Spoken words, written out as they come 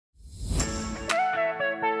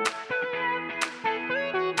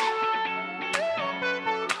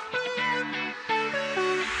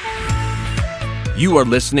You are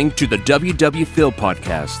listening to the WW Phil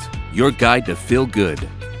podcast, your guide to feel good.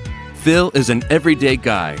 Phil is an everyday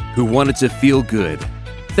guy who wanted to feel good.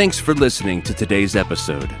 Thanks for listening to today's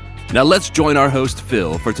episode. Now let's join our host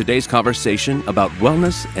Phil for today's conversation about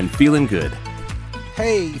wellness and feeling good.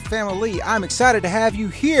 Hey family, I'm excited to have you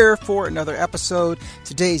here for another episode.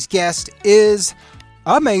 Today's guest is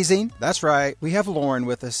amazing. That's right, we have Lauren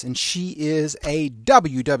with us, and she is a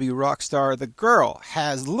WW rock star. The girl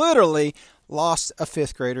has literally lost a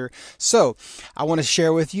fifth grader. So I want to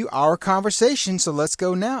share with you our conversation. So let's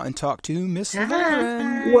go now and talk to Miss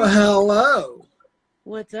Lauren. Well, hello.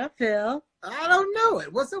 What's up, Phil? I don't know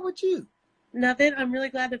it. What's up with you? Nothing. I'm really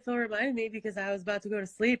glad that Phil reminded me because I was about to go to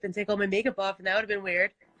sleep and take all my makeup off, and that would have been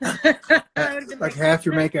weird. Like half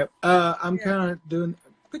your makeup. I'm kind of doing.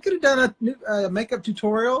 We could have done a new makeup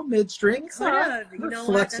tutorial mid-string. You know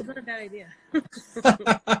what? That's not a bad idea.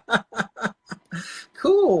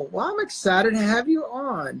 Cool. Well, I'm excited to have you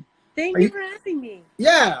on. Thank you for having me.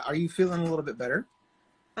 Yeah. Are you feeling a little bit better?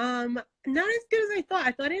 Not as good as I thought.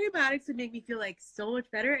 I thought antibiotics would make me feel like so much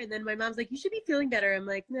better, and then my mom's like, "You should be feeling better." I'm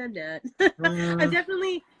like, "No, I'm not." I'm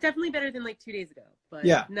definitely better than like 2 days ago, but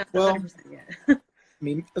yeah. Not well, 100% yet. I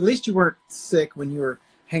mean, at least you weren't sick when you were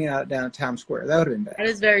hanging out down at Times Square. That would have been bad. That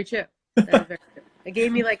is very true. It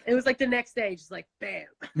gave me it was like the next day, just like bam.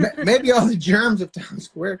 Maybe all the germs of Times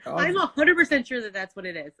Square caused I'm 100% sure that that's what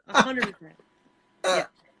it is. 100%. Yeah.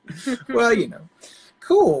 Well, you know.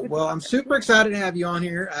 Cool. Well, I'm super excited to have you on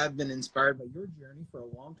here. I've been inspired by your journey for a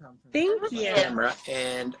long time. Thank you. Camera,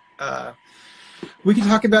 and we can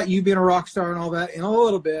talk about you being a rock star and all that in a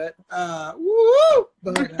little bit. Woo!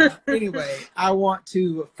 But anyway,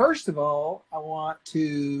 first of all, I want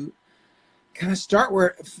to kind of start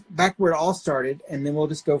back where it all started, and then we'll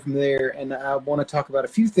just go from there. And I want to talk about a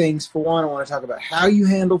few things. For one, I want to talk about how you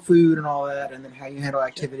handle food and all that, and then how you handle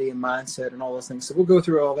activity and mindset and all those things. So we'll go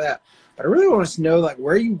through all that. But I really want us to know like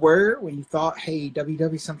where you were when you thought, hey,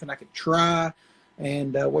 WW is something I could try,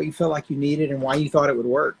 and what you felt like you needed and why you thought it would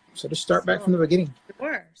work. So just start back from the beginning.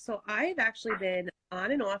 Sure. So I've actually been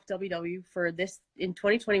on and off WW for this, in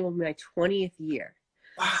 2020 will be my 20th year.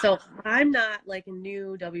 Wow. So I'm not like a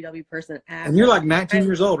new WW person. And you're like 19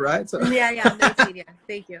 years old, right? So. Yeah, 19, yeah.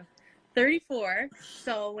 Thank you. 34.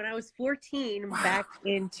 So when I was 14, back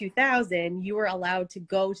in 2000, you were allowed to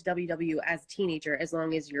go to WW as a teenager as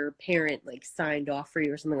long as your parent like signed off for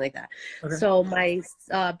you or something like that. Okay. So my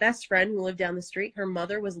best friend who lived down the street, her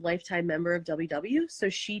mother was a lifetime member of WW. So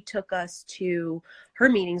she took us to her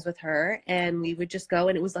meetings with her, and we would just go,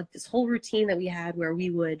 and it was like this whole routine that we had where we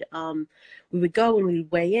would go and we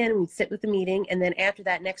would weigh in, and we'd sit with the meeting, and then after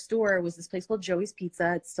that, next door was this place called Joey's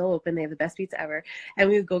Pizza. It's still open. They have the best pizza ever. And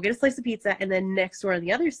we would go get a slice of pizza, and then next door on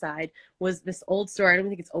the other side was this old store. I don't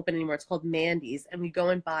think it's open anymore. It's called Mandy's, and we'd go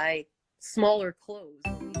and buy smaller clothes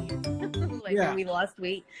when we lost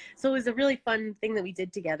weight. So it was a really fun thing that we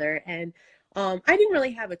did together, and I didn't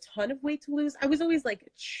really have a ton of weight to lose. I was always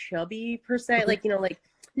like chubby per se, like,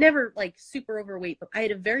 never like super overweight, but I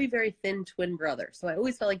had a very, very thin twin brother. So I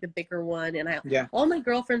always felt like the bigger one. And all my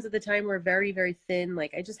girlfriends at the time were very, very thin.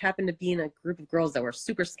 Like I just happened to be in a group of girls that were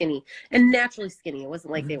super skinny and naturally skinny. It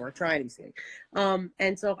wasn't like they were trying to be skinny.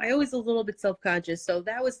 And so I always a little bit self-conscious. So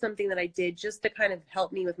that was something that I did just to kind of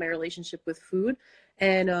help me with my relationship with food.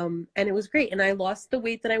 And it was great. And I lost the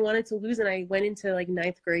weight that I wanted to lose. And I went into like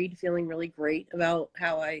 9th grade feeling really great about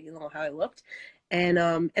how I looked. And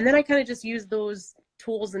then I kind of just used those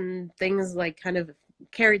tools and things, like kind of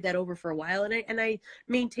carried that over for a while. And I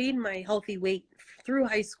maintained my healthy weight through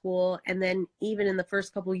high school. And then even in the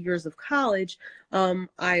first couple of years of college,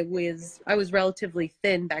 I was relatively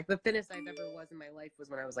thin. The thinnest I've ever was in my life was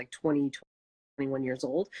when I was like 21 years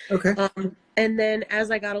old. Okay. And then as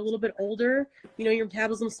I got a little bit older, your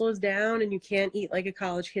metabolism slows down and you can't eat like a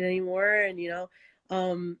college kid anymore. And,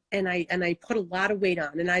 and I put a lot of weight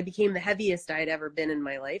on, and I became the heaviest I had ever been in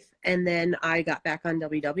my life. And then I got back on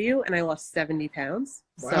WW and I lost 70 pounds.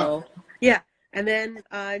 Wow. So yeah. And then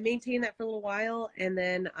I maintained that for a little while, and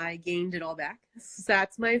then I gained it all back. So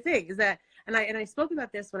that's my thing, is that, and I spoke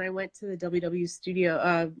about this when I went to the WW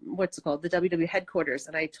studio, the WW headquarters,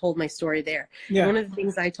 and I told my story there. Yeah. One of the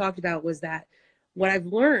things I talked about was that what I've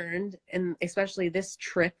learned, and especially this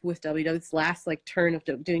trip with WW, this last like turn of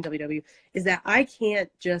doing WW, is that I can't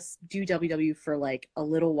just do WW for like a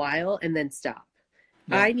little while and then stop.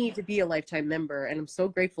 Yeah. I need to be a lifetime member, and I'm so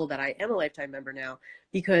grateful that I am a lifetime member now,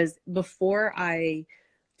 because before I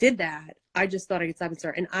did that, I just thought I could stop and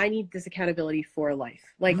start, and I need this accountability for life.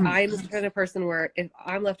 Like I'm the kind of person where if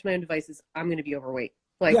I'm left to my own devices, I'm going to be overweight.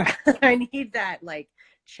 Like I need that like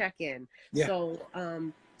check in. Yeah.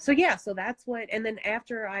 So that's what, and then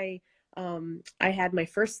after I I had my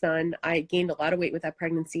first son. I gained a lot of weight with that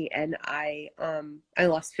pregnancy, and I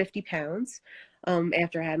lost 50 pounds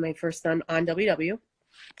after I had my first son on WW.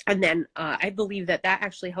 And then I believe that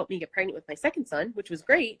actually helped me get pregnant with my second son, which was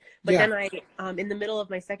great. But then in the middle of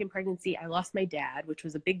my second pregnancy, I lost my dad, which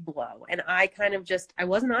was a big blow. And I kind of I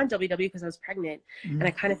wasn't on WW because I was pregnant. And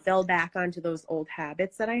I kind of fell back onto those old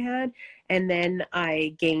habits that I had. And then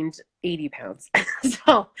I gained 80 pounds.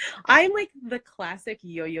 So I'm like the classic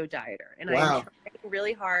yo-yo dieter. And I'm trying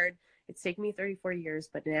really hard. It's taken me 34 years,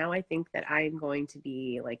 but now I think that I'm going to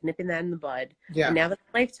be like nipping that in the bud. Yeah. And now that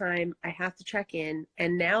it's lifetime, I have to check in.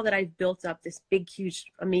 And now that I've built up this big, huge,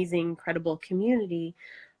 amazing, incredible community,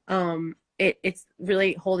 it's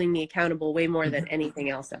really holding me accountable way more than anything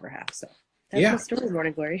else ever has. So that's my story,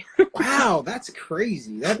 Morning Glory. Wow, that's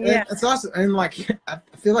crazy. That's awesome. And like, I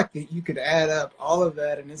feel like that you could add up all of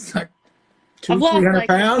that, and it's like 200-300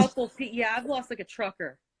 pounds. I've lost like a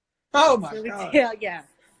trucker. Oh my God. Yeah.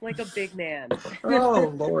 Like a big man.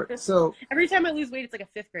 Oh Lord. So every time I lose weight, it's like a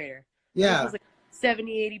fifth grader. Yeah. It's like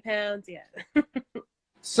 70, 80 pounds. Yeah.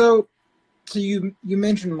 So you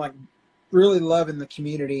mentioned like really loving the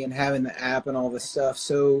community and having the app and all this stuff.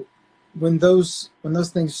 So when those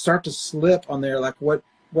things start to slip on there, like what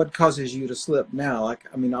causes you to slip now? Like,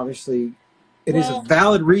 I mean, obviously it is a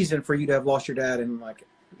valid reason for you to have lost your dad and like,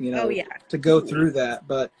 to go through that.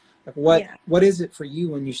 But like what is it for you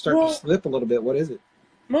when you start to slip a little bit? What is it?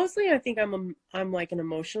 Mostly, I think I'm like an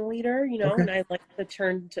emotional eater, and I like to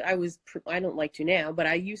turn to. I don't like to now, but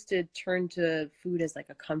I used to turn to food as like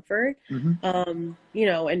a comfort. And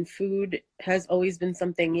food has always been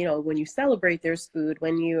something. When you celebrate, there's food.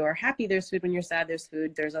 When you are happy, there's food. When you're sad, there's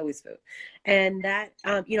food. There's always food. And that,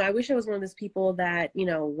 I wish I was one of those people that,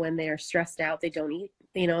 when they are stressed out, they don't eat.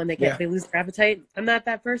 And they lose their appetite. I'm not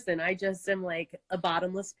that person. I just am like a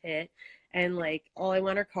bottomless pit. And like all I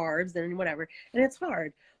want are carbs and whatever, and it's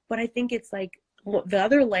hard. But I think it's like the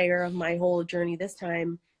other layer of my whole journey this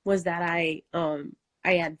time was that I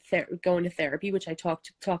had going to therapy, which I talk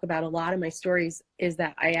about a lot in my stories. Is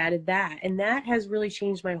that I added that, and that has really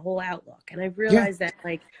changed my whole outlook. And I've realized that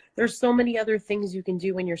like there's so many other things you can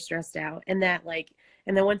do when you're stressed out, and that like,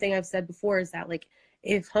 and the one thing I've said before is that like,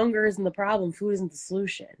 if hunger isn't the problem, food isn't the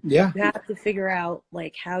solution. Yeah. You have to figure out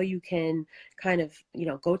like how you can kind of,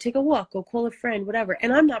 go take a walk, go call a friend, whatever.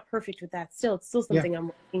 And I'm not perfect with that still. It's still something I'm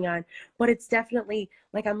working on, but it's definitely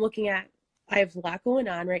like I have a lot going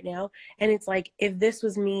on right now. And it's like, if this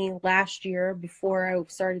was me last year before I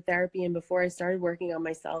started therapy and before I started working on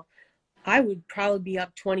myself, I would probably be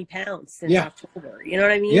up 20 pounds since October. You know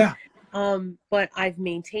what I mean? Yeah. But I've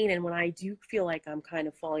maintained, and when I do feel like I'm kind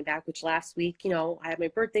of falling back, which last week, I had my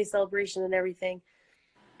birthday celebration and everything,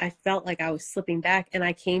 I felt like I was slipping back, and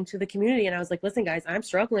I came to the community and I was like, listen guys, I'm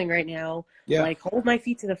struggling right now. Like, hold my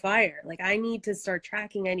feet to the fire. Like, I need to start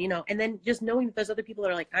tracking, and and then just knowing that there's other people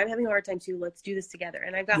that are like, I'm having a hard time too, let's do this together.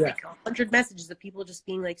 And I got like 100 messages of people just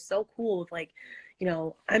being like so cool with like,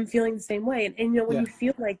 I'm feeling the same way. And when you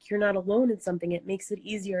feel like you're not alone in something, it makes it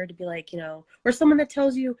easier to be like, or someone that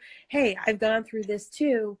tells you, hey, I've gone through this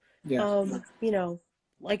too.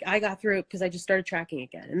 Like I got through it because I just started tracking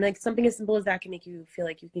again. And like something as simple as that can make you feel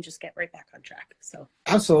like you can just get right back on track. So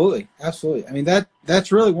absolutely. I mean,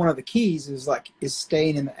 that's really one of the keys is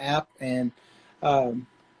staying in the app. And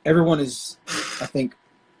everyone is,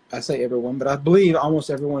 I say everyone, but I believe almost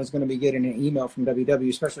everyone is going to be getting an email from WW,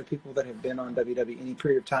 especially people that have been on WW any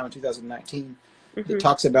period of time in 2019 that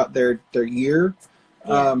talks about their year.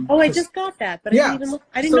 I just got that, but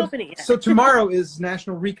I didn't open it yet. So tomorrow is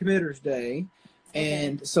National Recommitters Day.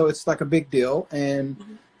 And so it's like a big deal.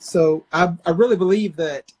 And so I really believe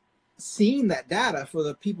that seeing that data for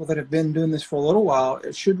the people that have been doing this for a little while,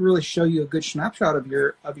 it should really show you a good snapshot of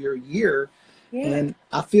your year. Yeah. And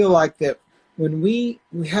I feel like that when we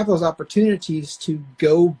have those opportunities to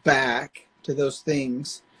go back to those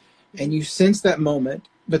things and you sense that moment,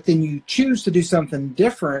 but then you choose to do something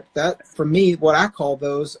different, that for me, what I call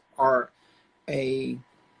those are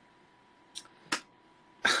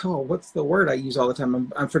what's the word I use all the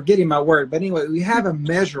time? I'm forgetting my word. But anyway, we have a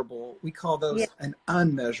measurable. We call those an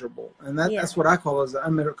unmeasurable. And that's what I call as an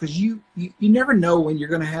unmeasurable. Because you never know when you're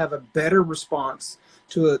going to have a better response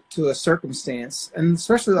to a circumstance. And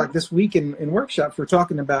especially like this week in workshops, we're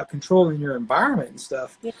talking about controlling your environment and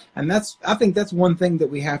stuff. Yeah. And I think that's one thing that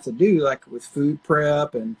we have to do, like with food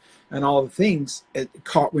prep and all the things.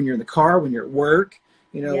 When you're in the car, when you're at work,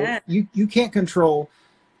 you can't control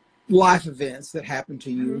life events that happen to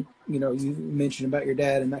you. You mentioned about your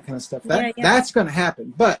dad and that kind of stuff. That's going to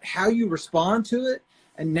happen. But how you respond to it,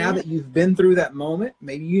 and now that you've been through that moment,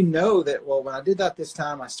 maybe that, well, when I did that this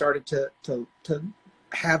time, I started to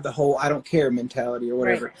have the whole I don't care mentality or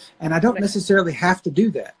whatever. Right. And I don't Right. necessarily have to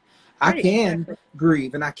do that. I Right, can exactly.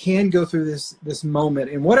 grieve and I can go through this moment,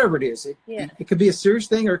 and whatever it is, Yeah. it could be a serious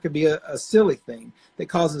thing or it could be a silly thing that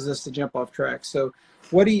causes us to jump off track. So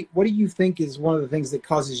what do you think is one of the things that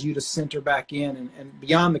causes you to center back in and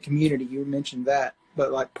beyond the community? You mentioned that,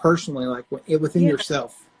 but like personally, like within Yeah.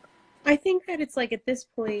 yourself. I think that it's like at this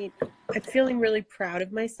point, I'm feeling really proud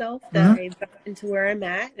of myself that I've gotten to where I'm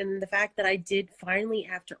at, and the fact that I did finally,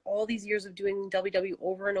 after all these years of doing WW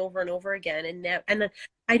over and over and over again, and then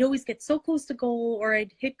I'd always get so close to goal, or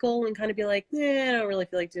I'd hit goal and kind of be like, I don't really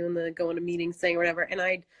feel like doing the going to meetings thing or whatever, and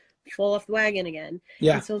I'd fall off the wagon again.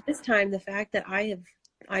 Yeah. And so this time, the fact that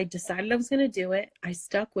I decided I was going to do it, I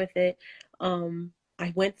stuck with it.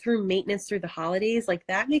 I went through maintenance through the holidays. Like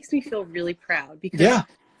that makes me feel really proud because Yeah.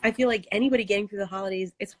 I feel like anybody getting through the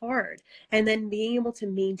holidays, it's hard. And then being able to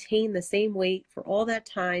maintain the same weight for all that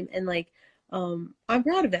time. And like, I'm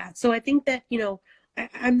proud of that. So I think that,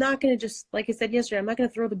 I'm not going to just, like I said yesterday, I'm not going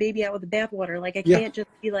to throw the baby out with the bathwater. Like I can't just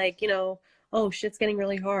be like, oh, shit's getting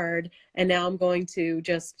really hard. And now I'm going to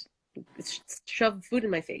just shove food in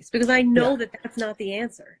my face because I know that that's not the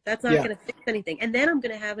answer. That's not going to fix anything. And then I'm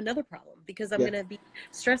going to have another problem because I'm going to be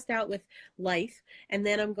stressed out with life, and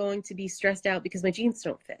then I'm going to be stressed out because my jeans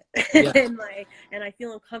don't fit and I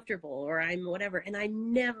feel uncomfortable or I'm whatever. And I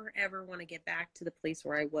never ever want to get back to the place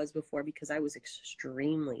where I was before because I was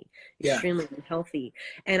extremely unhealthy,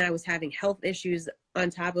 and I was having health issues on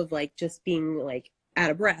top of like just being like out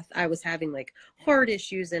of breath. I was having like heart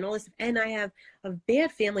issues and all this, and I have a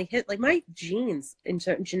bad family hit. Like my genes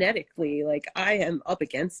genetically, like I am up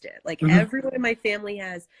against it. Like everyone in my family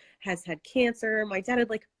has had cancer. My dad had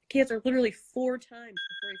like cancer literally 4 times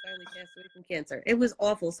before he finally passed away from cancer. It was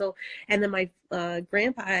awful. So, and then my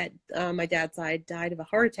grandpa at my dad's side died of a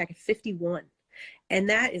heart attack at 51. And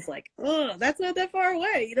that is like, oh, that's not that far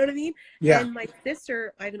away. You know what I mean? Yeah. And my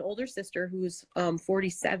sister, I have an older sister who's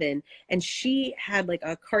 47, and she had like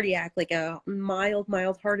a cardiac, like a mild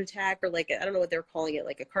heart attack, or like, I don't know what they're calling it,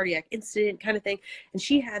 like a cardiac incident kind of thing. And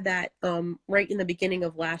she had that right in the beginning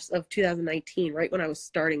of 2019, right when I was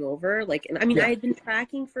starting over. Like, and I mean, I had been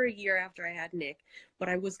tracking for a year after I had Nick, but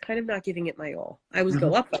I was kind of not giving it my all. I was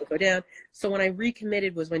go up, I would go down. So when I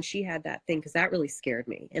recommitted was when she had that thing, because that really scared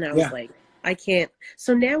me. And I was like, I can't.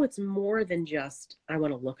 So now it's more than just, I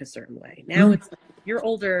want to look a certain way. Now it's, you're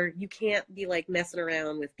older, you can't be like messing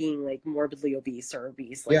around with being like morbidly obese or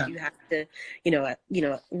obese. Like you have to,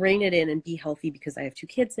 rein it in and be healthy because I have 2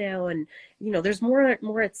 kids now. And, there's more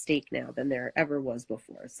at stake now than there ever was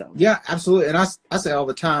before. So. Yeah, absolutely. And I say all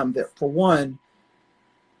the time that for one,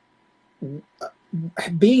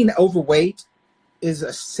 being overweight is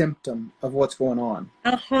a symptom of what's going on.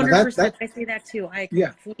 100%. I say that too. I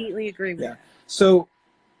completely agree with that. So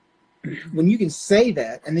when you can say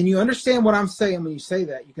that, and then you understand what I'm saying when you say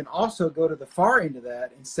that, you can also go to the far end of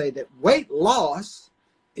that and say that weight loss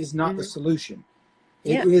is not the solution.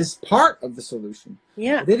 It is part of the solution.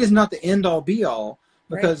 Yeah. But it is not the end all be all,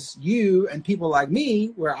 because you and people like me,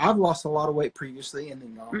 where I've lost a lot of weight previously and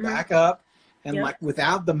then gone back up, and like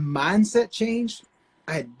without the mindset change,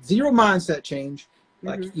 I had 0 mindset change.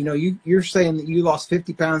 Like, you're saying that you lost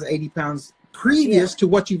 50 pounds, 80 pounds previous to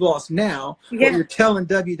what you've lost now. What you're telling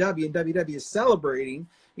WW, and WW is celebrating,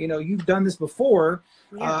 you've done this before.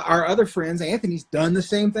 Our other friends, Anthony's done the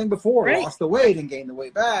same thing before, lost the weight and gained the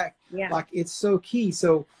weight back. Like, it's so key.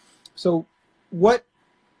 So what,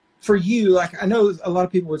 for you, like, I know a lot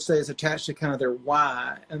of people would say it's attached to kind of their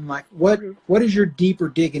why, and like, what is your deeper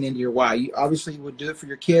digging into your why? You obviously would do it for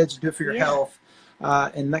your kids, you do it for your health.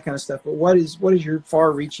 And that kind of stuff. But what is your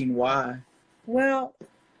far-reaching why? Well,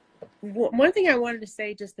 one thing I wanted to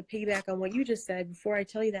say, just to piggyback on what you just said before I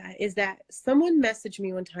tell you that, is that someone messaged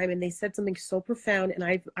me one time and they said something so profound, and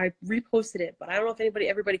I reposted it, but I don't know if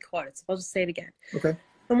everybody caught it, so I'll just say it again. Okay.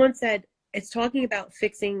 Someone said, it's talking about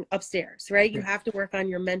fixing upstairs, right? You have to work on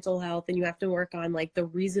your mental health, and you have to work on like the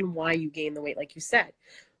reason why you gain the weight, like you said.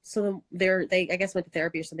 So they I guess went to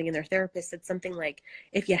therapy or something, and their therapist said something like,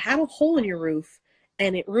 if you had a hole in your roof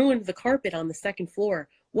and it ruined the carpet on the 2nd floor,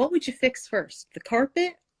 what would you fix first, the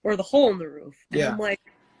carpet or the hole in the roof? And I'm like,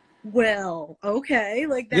 well, okay,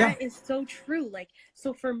 like that is so true. Like,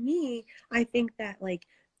 so for me, I think that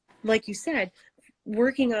like you said,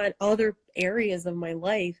 working on other areas of my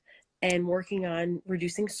life and working on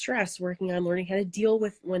reducing stress, working on learning how to deal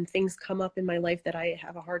with when things come up in my life that I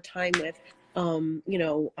have a hard time with,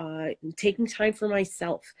 taking time for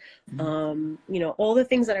myself, all the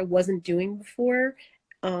things that I wasn't doing before,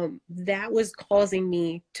 that was causing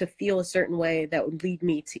me to feel a certain way that would lead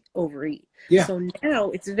me to overeat. Yeah. So now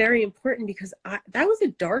it's very important because that was a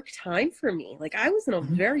dark time for me. Like I was in a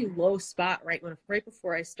very low spot right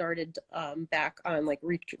before I started back on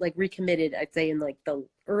recommitted. I'd say in like the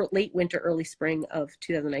late winter, early spring of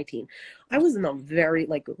 2019. I was in a very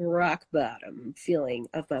like rock bottom feeling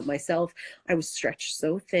about myself. I was stretched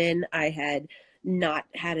so thin. I had not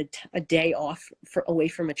had a day off away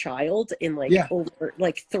from a child in like over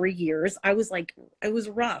like 3 years. I was like, it was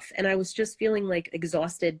rough. And I was just feeling like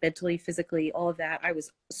exhausted mentally, physically, all of that. I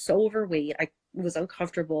was so overweight. I was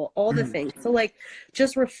uncomfortable, all the things. So like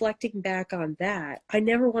just reflecting back on that, I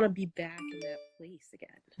never want to be back in that place again.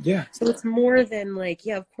 Yeah. So it's more than like,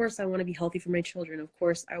 yeah, of course I want to be healthy for my children. Of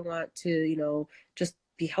course I want to, you know, just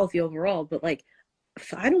be healthy overall. But like,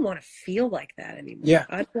 I don't want to feel like that anymore. Yeah.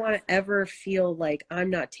 I don't want to ever feel like I'm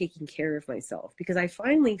not taking care of myself, because I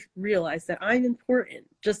finally realized that I'm important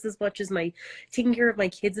just as much as my taking care of my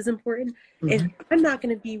kids is important. And I'm not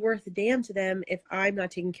going to be worth a damn to them if I'm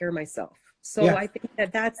not taking care of myself. So I think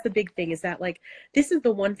that that's the big thing, is that like, this is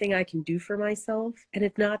the one thing I can do for myself, and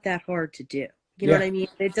it's not that hard to do. You know what I mean?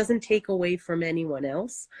 It doesn't take away from anyone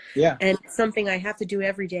else. Yeah. And it's something I have to do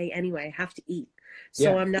every day anyway. I have to eat.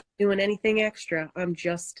 So I'm not doing anything extra. I'm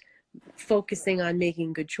just focusing on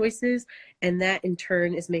making good choices. And that in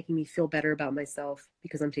turn is making me feel better about myself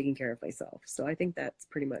because I'm taking care of myself. So I think that's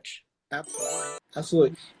pretty much.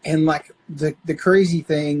 Absolutely. And like the crazy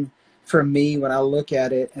thing for me when I look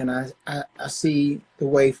at it and I see the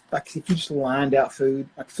way, like if you just lined out food,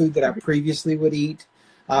 like food that I previously would eat.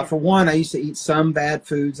 For one, I used to eat some bad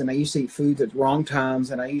foods, and I used to eat foods at wrong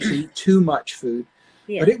times, and I used to eat too much food.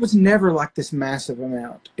 But it was never like this massive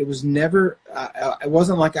amount. It was never, it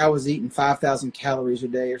wasn't like I was eating 5,000 calories a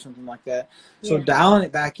day or something like that. So dialing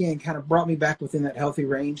it back in kind of brought me back within that healthy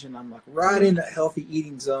range. And I'm like right in that healthy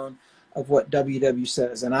eating zone of what WW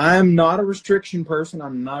says. And I'm not a restriction person.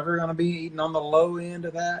 I'm never going to be eating on the low end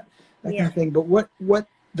of that kind of thing. But what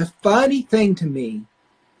the funny thing to me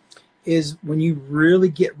is when you really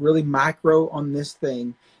get really micro on this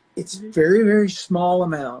thing, it's very, very small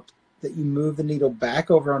amount that you move the needle back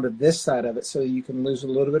over onto this side of it so you can lose a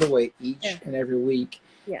little bit of weight each and every week.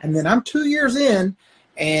 And then I'm 2 years in,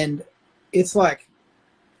 and it's like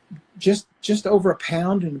just over a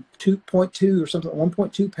pound and 2.2 or something,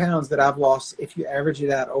 1.2 pounds that I've lost if you average it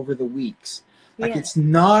out over the weeks. Like it's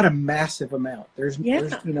not a massive amount. There's you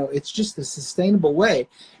know, it's just a sustainable way.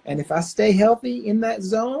 And if I stay healthy in that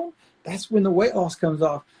zone, that's when the weight loss comes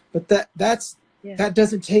off. But that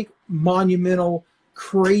doesn't take monumental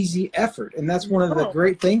crazy effort. And that's one of the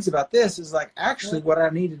great things about this is like, actually what I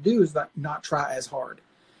need to do is like not try as hard.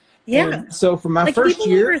 And so for my first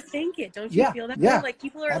year, people overthink it. Don't you feel that way? Like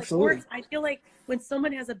people are absolutely. like, I feel like when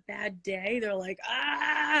someone has a bad day, they're like,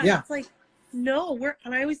 it's like, no,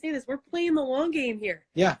 and I always say this, we're playing the long game here.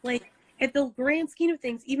 Like at the grand scheme of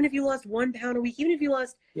things, even if you lost 1 pound a week, even if you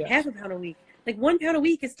lost half a pound a week, like 1 pound a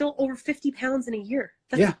week is still over 50 pounds in a year.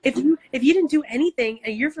 If you didn't do anything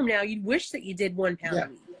a year from now, you'd wish that you did 1 pound a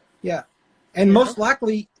week. And most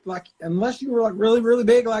likely, like, unless you were like really, really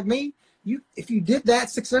big like me, if you did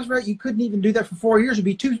that success rate, you couldn't even do that for 4 years. It'd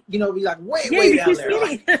be be like way down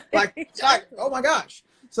there. Like, oh my gosh.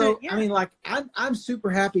 So, I mean, like, I'm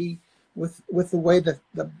super happy with the way that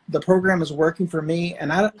the program is working for me.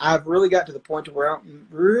 And I've really got to the point to where I don't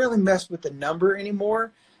really mess with the number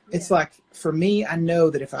anymore. It's like, for me, I know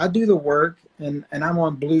that if I do the work, and I'm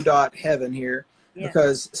on Blue Dot heaven here,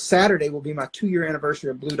 because Saturday will be my 2-year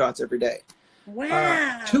anniversary of Blue Dots every day.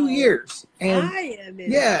 Wow. 2 years. And I am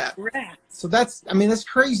in so that's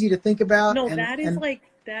crazy to think about. No, that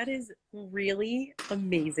is really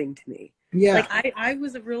amazing to me. Yeah. Like I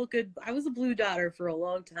was a Blue Dotter for a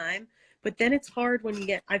long time, but then it's hard when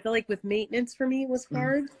I feel like with maintenance for me it was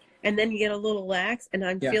hard. And then you get a little lax, and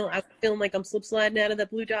I'm feeling like I'm slip sliding out of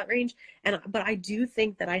that Blue Dot range. But I do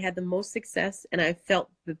think that I had the most success, and I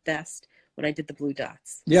felt the best when I did the Blue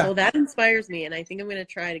Dots. So that inspires me, and I think I'm going to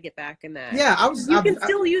try to get back in that. You can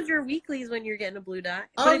still use your weeklies when you're getting a Blue Dot,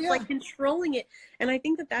 but it's like controlling it. And I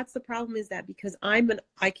think that that's the problem, is that because I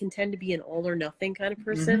can tend to be an all or nothing kind of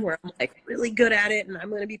person, where I'm like really good at it, and I'm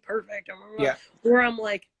going to be perfect. Or I'm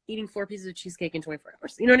like eating 4 pieces of cheesecake in 24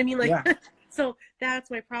 hours. You know what I mean? Like. So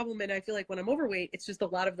that's my problem. And I feel like when I'm overweight, it's just a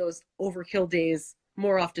lot of those overkill days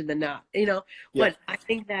more often than not, you know? But I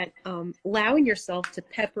think that allowing yourself to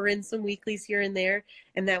pepper in some weeklies here and there,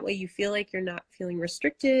 and that way you feel like you're not feeling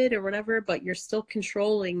restricted or whatever, but you're still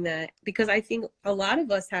controlling that, because I think a lot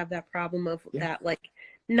of us have that problem of that, like,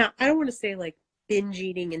 I don't want to say like binge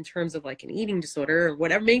eating in terms of like an eating disorder or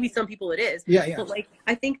whatever. Maybe some people it is. But like,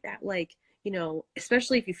 I think that like, you know,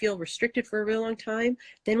 especially if you feel restricted for a really long time,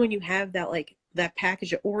 then when you have that, like, that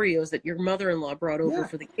package of Oreos that your mother-in-law brought over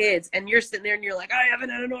for the kids, and you're sitting there and you're like, I haven't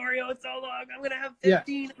had an Oreo in so long, I'm gonna have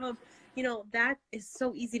 15 of them. You know, that is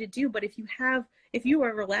so easy to do. But if you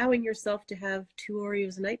are allowing yourself to have 2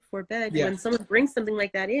 Oreos a night before bed, when someone brings something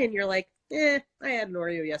like that in, you're like, I had an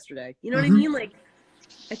Oreo yesterday. You know what I mean? Like,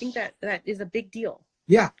 I think that is a big deal.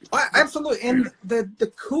 Yeah, absolutely. And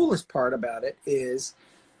the coolest part about it is,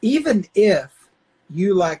 even if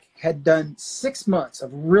you like had done 6 months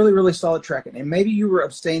of really, really solid tracking, and maybe you were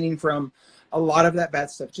abstaining from a lot of that bad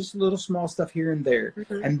stuff, just a little small stuff here and there.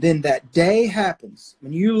 And then that day happens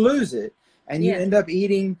when you lose it, and you end up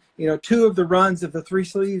eating, you know, 2 of the runs of the 3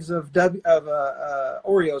 sleeves of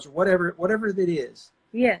Oreos, or whatever it is.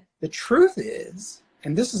 Yeah. The truth is,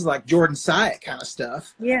 and this is like Jordan Syatt kind of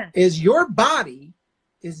stuff, is your body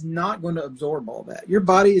is not going to absorb all that. Your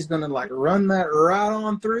body is going to like run that right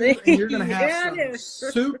on through, and you're going to have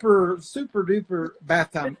some super duper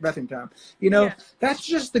bathroom time. You know, that's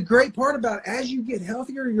just the great part about it. As you get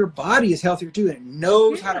healthier, your body is healthier too, and it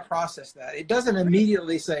knows how to process that. It doesn't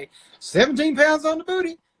immediately say 17 pounds on the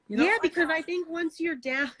booty. You know? Yeah, because I think once you're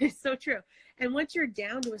down, it's so true. And once you're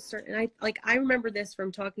down to a certain, I remember this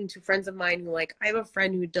from talking to friends of mine who, like, I have a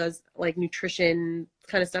friend who does like nutrition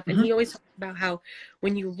kind of stuff. And he always talks about how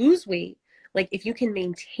when you lose weight, like if you can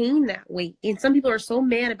maintain that weight, and some people are so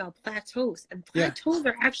mad about plateaus, and plateaus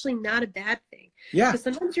are actually not a bad thing. Yeah. Because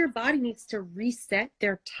sometimes your body needs to reset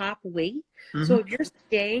their top weight. So if you're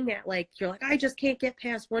staying at like, you're like, I just can't get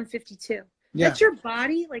past 152. That's your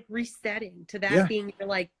body like resetting to that being your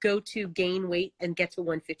like go-to gain weight and get to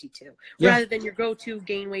 152 rather than your go-to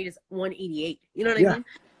gain weight is 188. You know what I mean?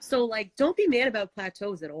 So like, don't be mad about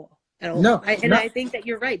plateaus at all. No, I think that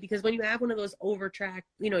you're right, because when you have one of those overtrack,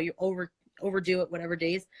 you know, you overdo it, whatever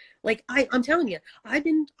days, like I'm telling you, I've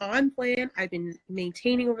been on plan. I've been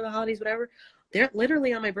maintaining over the holidays, whatever. They're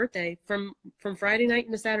literally on my birthday from Friday night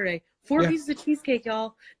into Saturday, 4 pieces of cheesecake,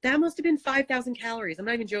 y'all. That must have been 5,000 calories. I'm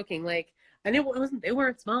not even joking. Like, and they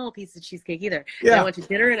weren't small pieces of cheesecake either. Yeah. And I went to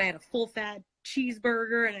dinner and I had a full fat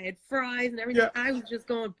cheeseburger and I had fries and everything. Yeah. I was just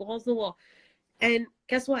going balls to the wall. And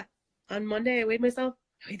guess what? On Monday, I weighed myself.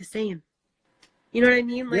 I weighed the same. You know what I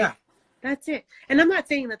mean? Like, that's it. And I'm not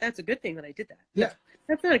saying that that's a good thing that I did that. Yeah.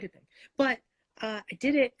 That's not a good thing. But I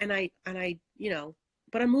did it, and I, you know,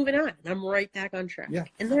 but I'm moving on, and I'm right back on track. Yeah.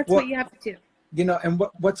 And that's what you have to do. You know, and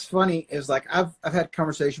what's funny is, like, I've had a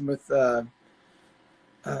conversation with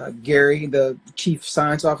Gary, the chief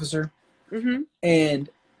science officer, and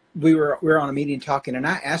we were on a meeting talking, and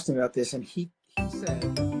I asked him about this, and he said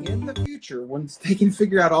in the future, once they can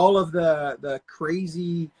figure out all of the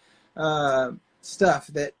crazy stuff,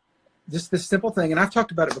 that just this simple thing, and I've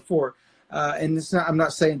talked about it before, and it's not, I'm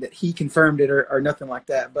not saying that he confirmed it or nothing like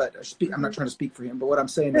that, but I'm not trying to speak for him, but what I'm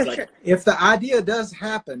saying is, like, if the idea does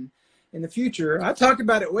happen in the future, I talked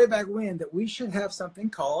about it way back when, that we should have something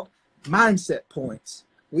called mindset points.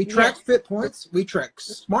 We track fit points, we track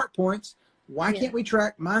smart points. Why can't we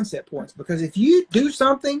track mindset points? Because if you do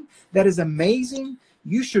something that is amazing,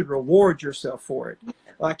 you should reward yourself for it.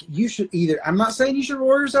 Like, you should either, I'm not saying you should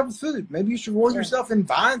reward yourself with food. Maybe you should reward yourself in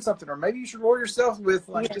buying something, or maybe you should reward yourself with,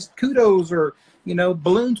 like, just kudos, or, you know,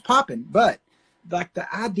 balloons popping. But, like,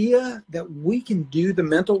 the idea that we can do the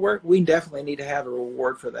mental work, we definitely need to have a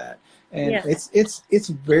reward for that. And it's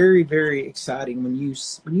very, very exciting when you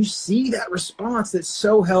see that response that's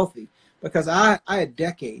so healthy. Because I had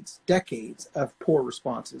decades of poor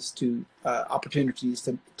responses to opportunities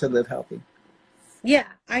to live healthy. Yeah,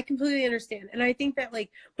 I completely understand. And I think that,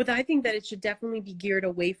 like, but I think that it should definitely be geared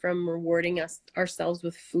away from rewarding ourselves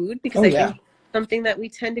with food, because I think something that we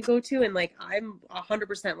tend to go to, and, like, I'm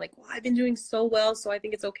 100% like, well, I've been doing so well, so I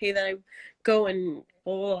think it's okay that I go and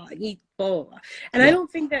eat and I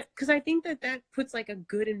don't think that, because I think that puts, like, a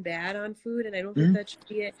good and bad on food, and I don't think that should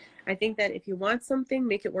be it. I think that if you want something,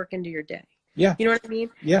 make it work into your day. Yeah. You know what I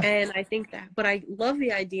mean? Yeah. And I think that, but I love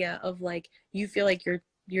the idea of, like, you feel like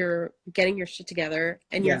you're getting your shit together,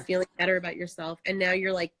 and you're feeling better about yourself, and now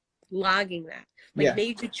you're, like, logging that, like,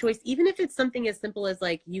 made a good choice, even if it's something as simple as,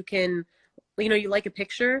 like, you can, you know, you like a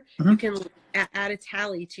picture, you can add a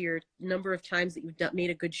tally to your number of times that you've made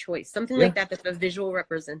a good choice, something like that, that's a visual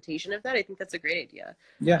representation of that. I think that's a great idea.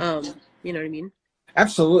 Yeah. You know what I mean?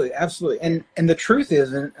 Absolutely. And the truth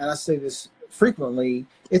is, and I say this frequently,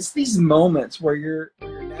 it's these moments where you're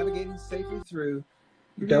navigating safely through.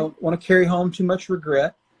 You don't want to carry home too much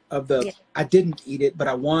regret of the, I didn't eat it, but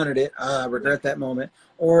I wanted it. I regret that moment.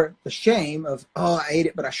 Or the shame of, I ate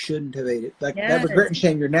it, but I shouldn't have ate it. Like that regret and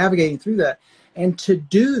shame, you're navigating through that. And to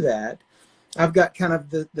do that, I've got kind of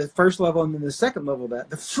the first level and then the second level of that.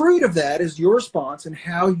 The fruit of that is your response and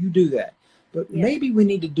how you do that. But maybe we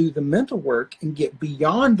need to do the mental work and get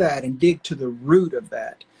beyond that and dig to the root of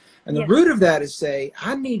that. And the root of that is say,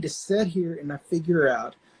 I need to sit here and I figure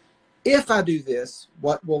out, if I do this,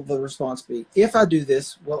 what will the response be? If I do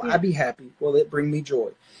this, will I be happy? Will it bring me joy?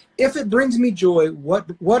 If it brings me joy,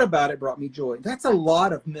 what about it brought me joy? That's a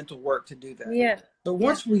lot of mental work to do that. Yeah. But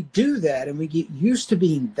once we do that and we get used to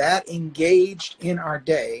being that engaged in our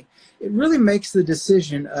day, it really makes the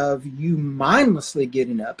decision of you mindlessly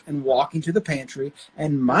getting up and walking to the pantry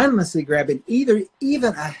and mindlessly grabbing even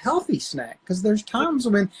a healthy snack, because there's times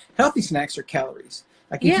when healthy snacks are calories.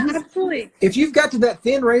 Like absolutely. If you've got to that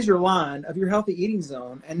thin razor line of your healthy eating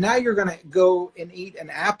zone, and now you're going to go and eat an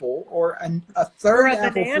apple or a third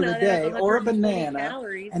apple for the day, or a banana,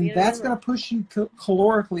 and that's going to push you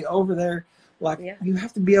calorically over there. You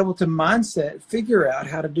have to be able to figure out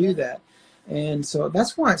how to do that. And so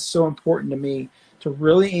that's why it's so important to me to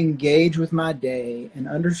really engage with my day and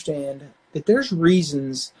understand that there's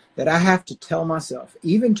reasons that I have to tell myself,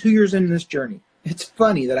 even 2 years into this journey. It's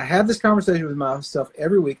funny that I have this conversation with myself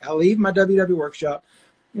every week. I leave my WW workshop,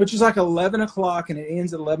 which is like 11 o'clock, and it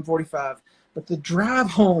ends at 11:45. But the drive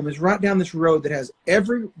home is right down this road that has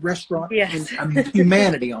every restaurant in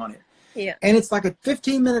humanity on it. Yeah. And it's like a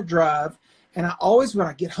 15-minute drive. And I always, when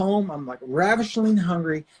I get home, I'm like ravishingly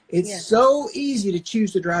hungry. It's so easy to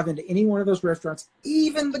choose to drive into any one of those restaurants,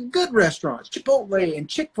 even the good restaurants, Chipotle and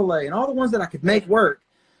Chick-fil-A and all the ones that I could make work.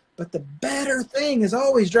 But the better thing is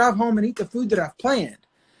always drive home and eat the food that I've planned.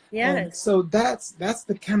 Yes. And so that's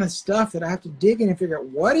the kind of stuff that I have to dig in and figure out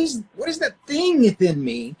what is that thing within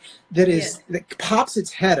me that pops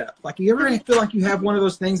its head up. Like, you ever feel like you have one of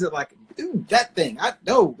those things that, like, ooh, that thing,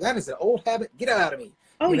 that is an old habit. Get out of me.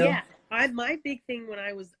 Oh, yeah. My big thing when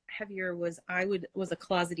I was heavier was was a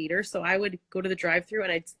closet eater. So I would go to the drive-thru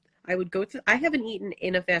and I haven't eaten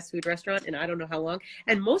in a fast food restaurant in I don't know how long.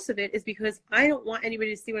 And most of it is because I don't want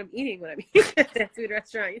anybody to see what I'm eating when I'm eating at a fast food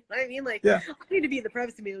restaurant. You know what I mean? Like, I need to be in the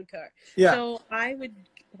privacy of my own car. Yeah. So I would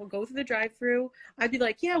go through the drive-thru. I'd be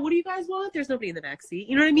like, what do you guys want? There's nobody in the back seat.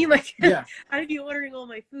 You know what I mean? Like, I'd be ordering all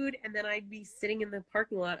my food, and then I'd be sitting in the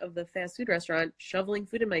parking lot of the fast food restaurant, shoveling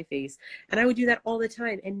food in my face. And I would do that all the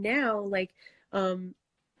time. And now, like,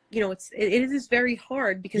 it is very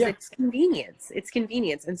hard because it's convenience. It's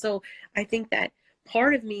convenience. And so I think that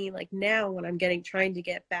part of me, like, now when I'm trying to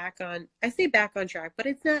get back on track, but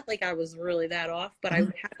it's not like I was really that off, but I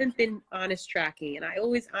haven't been honest tracking. And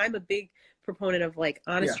I'm a big proponent of, like,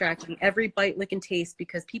 honest tracking, every bite, lick, and taste,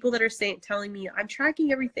 because people that are telling me I'm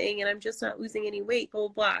tracking everything and I'm just not losing any weight, blah,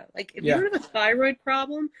 blah, blah. Like, if you don't have a thyroid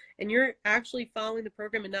problem and you're actually following the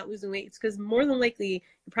program and not losing weight, it's because more than likely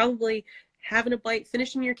you're probably having a bite,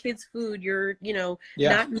 finishing your kids' food, you're,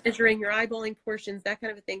 not measuring, you're eyeballing portions, that kind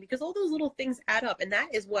of a thing, because all those little things add up. And that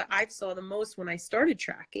is what I saw the most when I started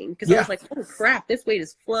tracking, because I was like, oh crap, this weight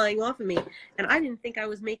is flying off of me. And I didn't think I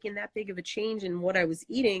was making that big of a change in what I was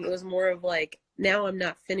eating. It was more of like, now I'm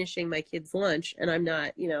not finishing my kids' lunch, and I'm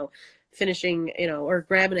not, finishing, or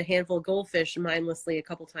grabbing a handful of goldfish mindlessly a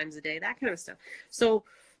couple times a day, that kind of stuff. So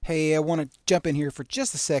hey, I want to jump in here for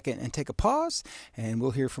just a second and take a pause, and we'll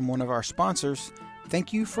hear from one of our sponsors.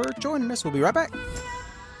 Thank you for joining us. We'll be right back.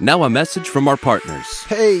 Now a message from our partners.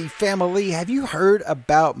 Hey, family, have you heard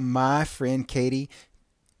about my friend Katie?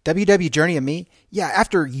 WW Journey of Me? Yeah,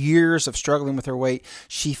 after years of struggling with her weight,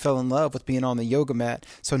 she fell in love with being on the yoga mat.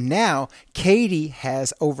 So now Katie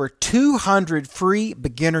has over 200 free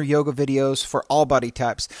beginner yoga videos for all body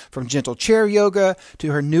types, from gentle chair yoga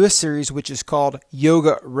to her newest series, which is called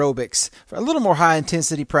Yoga Aerobics, for a little more high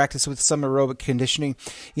intensity practice with some aerobic conditioning.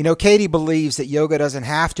 Katie believes that yoga doesn't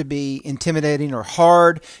have to be intimidating or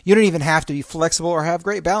hard. You don't even have to be flexible or have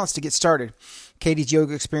great balance to get started. Katie's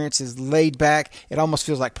yoga experience is laid back. It almost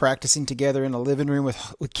feels like practicing together in a living room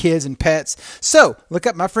with kids and pets. So look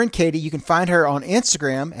up my friend Katie. You can find her on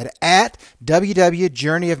Instagram at WW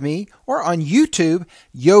Journey of Me, or on YouTube,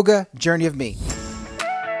 Yoga Journey of Me.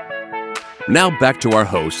 Now back to our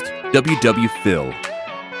host, WW Phil.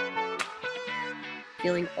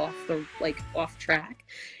 Feeling off track.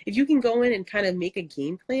 If you can go in and kind of make a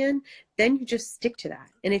game plan, then you just stick to that.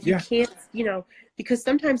 And if you can't, because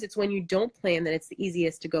sometimes it's when you don't plan that it's the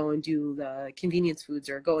easiest to go and do the convenience foods,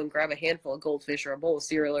 or go and grab a handful of goldfish or a bowl of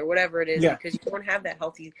cereal or whatever it is, because you don't have that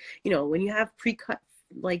healthy, when you have pre-cut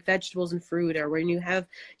like vegetables and fruit, or when you have,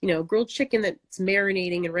 grilled chicken that's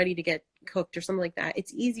marinating and ready to get cooked or something like that,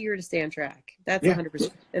 it's easier to stay on track. That's Yeah.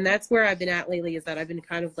 100%. And that's where I've been at lately, is that I've been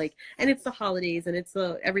kind of like, and it's the holidays and it's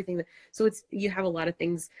the everything that, so it's, you have a lot of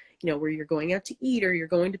things, where you're going out to eat or you're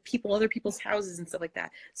going to other people's houses and stuff like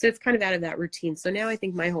that. So it's kind of out of that routine. So now I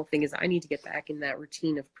think my whole thing is I need to get back in that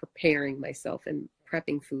routine of preparing myself and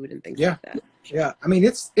prepping food and things like that. Yeah. I mean,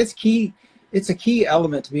 it's key. It's a key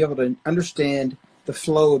element to be able to understand the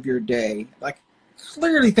flow of your day. Like,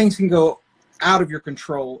 clearly things can go out of your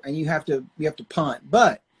control and you have to punt.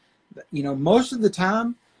 But, most of the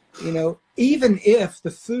time, even if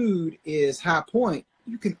the food is high point,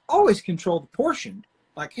 you can always control the portion.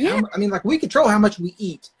 Like, we control how much we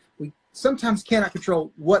eat. We sometimes cannot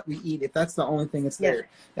control what we eat if that's the only thing that's there.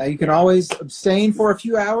 Now, you can always abstain for a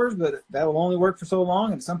few hours, but that will only work for so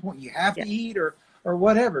long. And at some point you have to eat or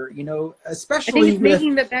whatever, especially I think it's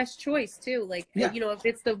making the best choice too. Like, Yeah. If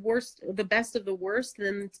it's the best of the worst,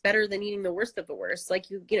 then it's better than eating the worst of the worst. Like,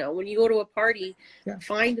 when you go to a party,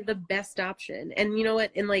 find the best option. And you know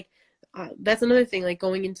what? And like, that's another thing, like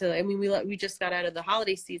going into, we just got out of the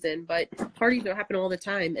holiday season, but parties are happening all the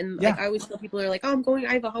time. And like, I always tell people, are like, oh,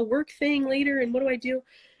 I have a work thing later. And what do I do?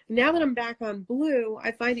 Now that I'm back on Blue,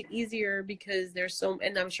 I find it easier because there's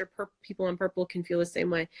and I'm sure people on Purple can feel the same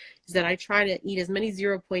way, is that I try to eat as many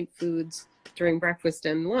 0-point foods during breakfast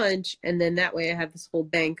and lunch. And then that way I have this whole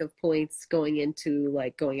bank of points going into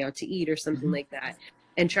like going out to eat or something like that,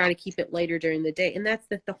 and try to keep it lighter during the day. And that's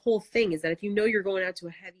the whole thing, is that if you're going out to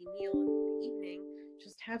a heavy meal in the evening,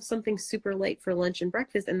 just have something super light for lunch and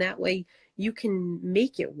breakfast. And that way you can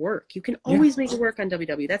make it work. You can always make it work on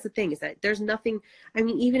WW. That's the thing, is that there's nothing,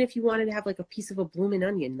 even if you wanted to have like a piece of a bloomin'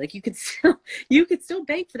 onion, like you could still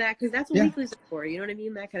bank for that, because that's what weeklies are for. You know what I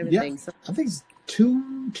mean? That kind of a thing. So I think it's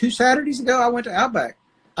two Saturdays ago I went to Outback.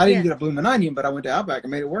 I didn't get a bloomin' onion, but I went to Outback and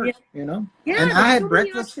made it work. Yeah, and I had so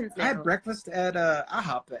breakfast. I had breakfast at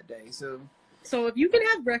IHOP that day. So if you can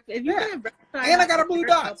have breakfast, and I got a blue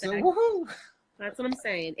dot. So woohoo! That's what I'm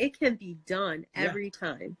saying. It can be done every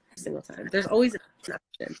time, single time. There's always an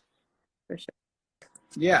option, for sure.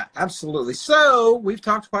 Yeah, absolutely. So we've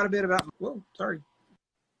talked quite a bit about. Whoa, sorry.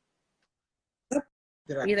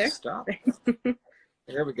 Did I stop?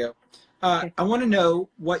 There we go. I want to know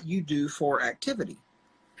what you do for activity.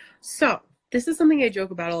 So this is something I joke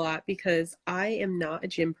about a lot, because I am not a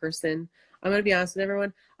gym person. I'm going to be honest with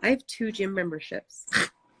everyone. I have 2 gym memberships.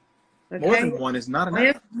 Okay? More than one is not enough. I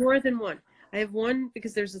have more than one. I have one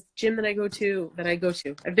because there's this gym that I go to.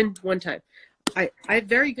 I've been one time. I have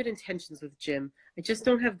very good intentions with gym. I just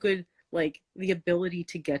don't have good, like, the ability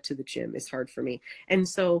to get to the gym is hard for me. And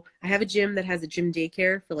so I have a gym that has a gym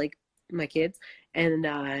daycare for like my kids. And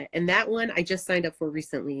that one I just signed up for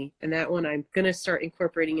recently. And that one I'm going to start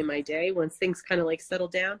incorporating in my day once things kind of like settle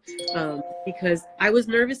down. Because I was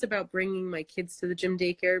nervous about bringing my kids to the gym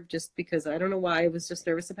daycare, just because I don't know why I was just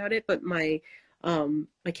nervous about it. But my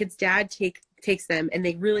kid's dad takes them and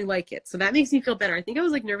they really like it. So that makes me feel better. I think I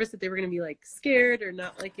was like nervous that they were going to be like scared or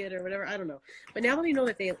not like it or whatever. I don't know. But now that I know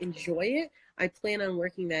that they enjoy it, I plan on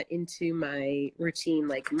working that into my routine.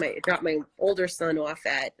 Like I drop my older son off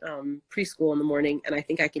at preschool in the morning, and I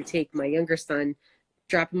think I can take my younger son,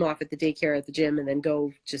 drop him off at the daycare at the gym, and then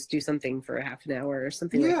go just do something for a half an hour or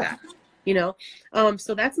something like that.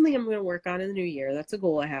 So that's something I'm going to work on in the new year. That's a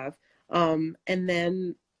goal I have. And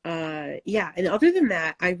then and other than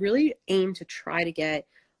that, I really aim to try to get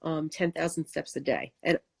 10,000 steps a day.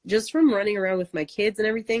 And just from running around with my kids and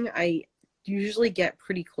everything, I usually get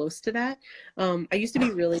pretty close to that. I used to be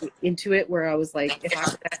really into it, where I was like, if I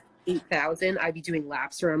was at 8,000, I'd be doing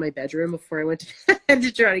laps around my bedroom before I went to bed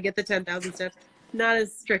to try to get the 10,000 steps. Not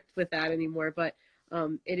as strict with that anymore, but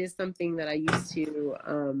it is something that I used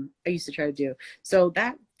to try to do. So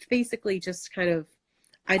that basically just kind of,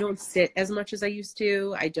 I don't sit as much as I used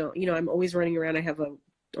to. I don't, I'm always running around. I have a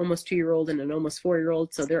almost 2-year-old and an almost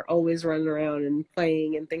 4-year-old. So they're always running around and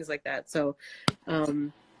playing and things like that. So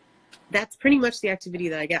that's pretty much the activity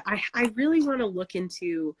that I get. I really want to look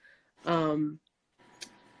into,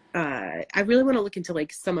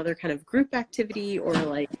 like some other kind of group activity, or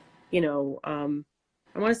like, I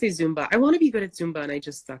want to say Zumba. I want to be good at Zumba, and I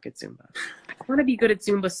just suck at Zumba. I want to be good at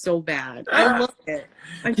Zumba so bad. I love it.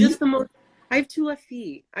 I'm just the most. I have 2 left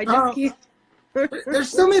feet. I just can't. There's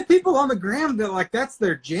so many people on the ground that like that's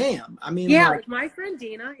their jam. I mean, like my friend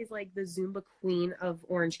Dana is like the Zumba queen of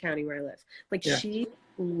Orange County, where I live. Like she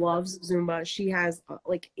loves Zumba. She has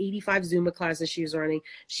like 85 Zumba classes she's running.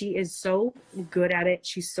 She is so good at it.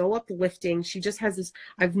 She's so uplifting. She just has this,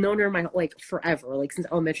 I've known her forever, like since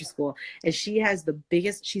elementary school. And she has the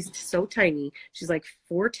biggest, she's so tiny. She's like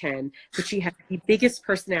 4'10", but she has the biggest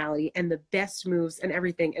personality and the best moves and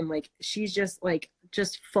everything. And like, she's just like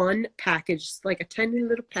just fun package, like a tiny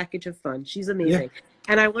little package of fun. She's amazing. Yeah.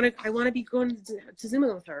 And I want to be going to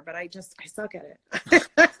Zumba with her, but I suck at it.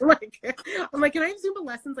 I'm like, can I have Zumba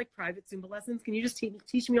lessons, like private Zumba lessons? Can you just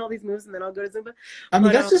teach me all these moves and then I'll go to Zumba? I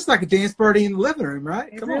mean, that's just like a dance party in the living room,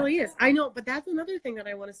 right? It really is. I know, but that's another thing that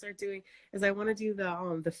I want to start doing is I want to do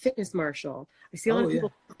the fitness marshal. I see a lot of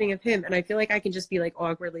people think of him, and I feel like I can just be like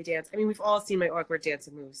awkwardly dance. I mean, we've all seen my awkward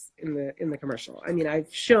dancing moves in the commercial. I mean,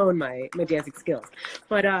 I've shown my dancing skills,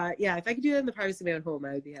 but yeah, if I could do that in the privacy of my own home,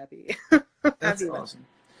 I would be happy. That's awesome.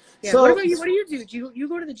 Yeah. So, what about you? What do you do? You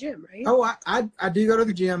go to the gym, right? Oh, I do go to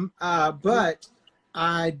the gym, but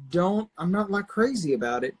I'm not like crazy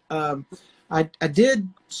about it. I did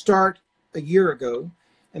start a year ago,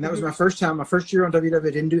 and that was my first time. My first year on WW,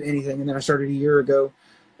 I didn't do anything, and then I started a year ago,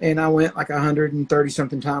 and I went like 130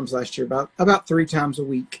 something times last year, about 3 times a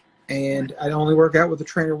week. And I only work out with the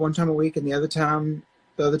trainer 1 time a week, and the other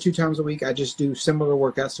 2 times a week, I just do similar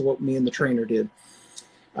workouts to what me and the trainer did.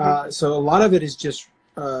 So a lot of it is just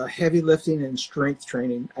heavy lifting and strength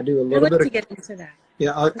training. I do a little bit to get into that.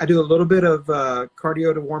 Yeah, I do a little bit of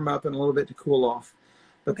cardio to warm up and a little bit to cool off.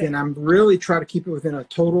 But then I'm really try to keep it within a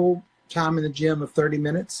total time in the gym of 30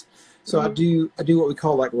 minutes. So I do what we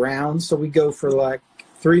call like rounds. So we go for like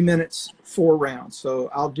 3 minutes, 4 rounds. So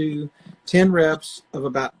I'll do 10 reps of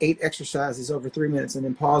about 8 exercises over 3 minutes, and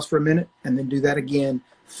then pause for a minute, and then do that again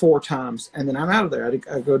 4 times, and then I'm out of there.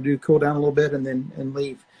 I go cool down a little bit and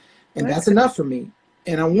leave, and that's enough for me.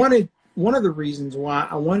 And one of the reasons why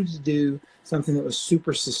I wanted to do something that was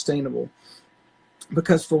super sustainable,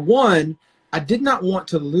 because for one, I did not want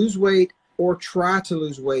to lose weight or try to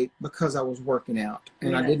lose weight because I was working out,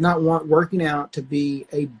 and I did not want working out to be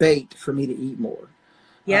a bait for me to eat more.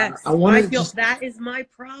 Yes, I feel that is my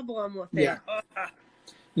problem with it.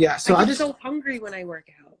 Yeah. So I just so hungry when I work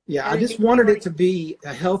out. Yeah, I just wanted it to be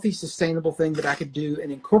a healthy, sustainable thing that I could do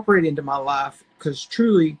and incorporate into my life, because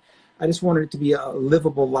truly, I just wanted it to be a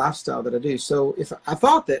livable lifestyle that I do. So if I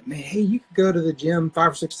thought that, man, hey, you could go to the gym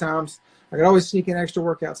 5 or 6 times, I could always sneak in extra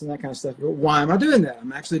workouts and that kind of stuff. But why am I doing that?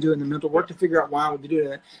 I'm actually doing the mental work to figure out why I would be doing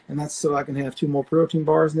that. And that's so I can have 2 more protein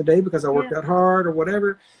bars in the day because I worked out hard or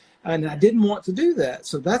whatever. And I didn't want to do that.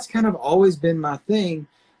 So that's kind of always been my thing.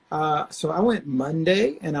 So I went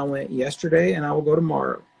Monday, and I went yesterday, and I will go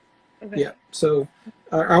tomorrow. Okay. Yeah. So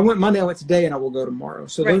I went Monday, I went today, and I will go tomorrow.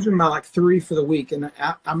 So those are my like 3 for the week. And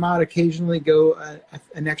I might occasionally go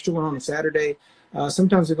an extra one on a Saturday.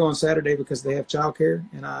 Sometimes I go on Saturday because they have childcare,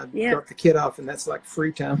 and I drop the kid off, and that's like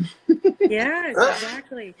free time. Yes,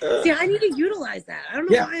 exactly. See, I need to utilize that. I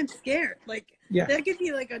don't know why I'm scared. Like, that could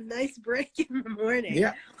be like a nice break in the morning.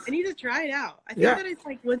 Yeah. I need to try it out. I think that it's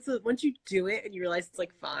like once you do it and you realize it's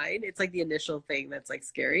like fine, it's like the initial thing that's like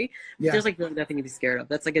scary. Yeah. There's like really nothing to be scared of.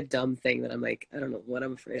 That's like a dumb thing that I'm like, I don't know what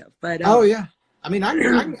I'm afraid of. But I mean, I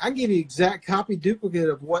can give you exact copy duplicate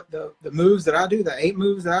of what the moves that I do, the 8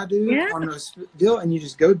 moves that I do on this deal, and you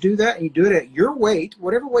just go do that, and you do it at your weight,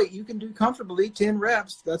 whatever weight you can do comfortably, 10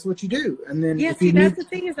 reps, that's what you do. And then that's the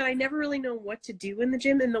thing is that I never really know what to do in the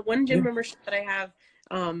gym. And the one gym membership that I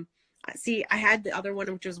have, see, I had the other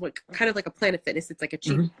one, which was what kind of like a Planet Fitness. It's like a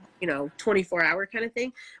cheap, 24-hour kind of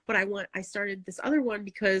thing. But I started this other one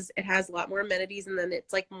because it has a lot more amenities, and then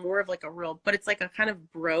it's like more of like but it's like a kind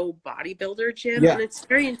of bro bodybuilder gym. Yeah. And it's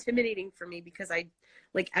very intimidating for me because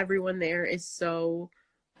everyone there is so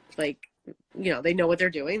like, they know what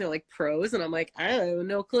they're doing. They're like pros, and I'm like, I have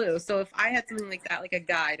no clue. So if I had something like that, like a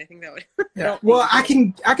guide, I think that would help me. Well, I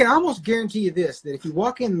can almost guarantee you this, that if you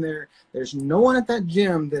walk in there, there's no one at that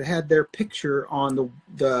gym that had their picture on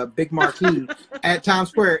the big marquee at Times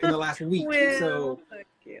Square in the last week. Well, so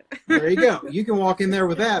there you go. You can walk in there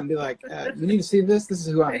with that and be like, you need to see this. This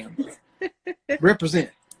is who I am.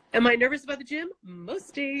 Represent. Am I nervous about the gym?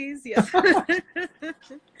 Most days, yes.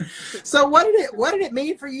 So what did it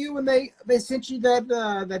mean for you when they sent you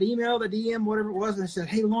that email, the DM, whatever it was, and they said,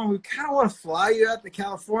 hey, Lauren, we kind of want to fly you out to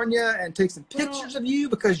California and take some pictures of you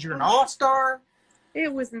because you're an all-star?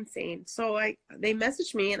 It was insane. So they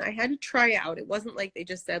messaged me, and I had to try out. It wasn't like they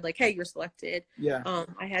just said like, hey, you're selected. Yeah.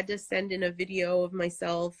 I had to send in a video of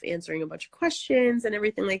myself answering a bunch of questions and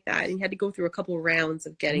everything like that. And you had to go through a couple of rounds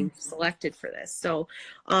of getting selected for this. So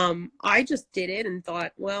I just did it and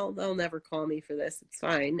thought, well, they'll never call me for this. It's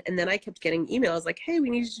fine. And then I kept getting emails like, hey, we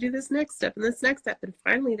need you to do this next step and this next step. And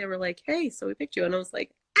finally they were like, hey, so we picked you. And I was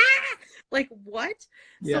like, like what?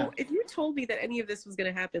 Yeah. So if you told me that any of this was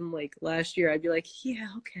going to happen like last year, I'd be like, yeah,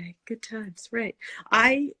 okay, good times, right?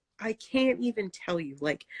 I can't even tell you,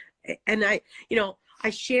 like, and I I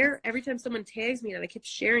share every time someone tags me, and I keep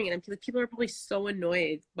sharing it. I'm like, people are probably so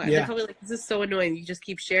annoyed, but Yeah. they're probably like, this is so annoying. You just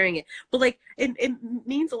keep sharing it. But like, it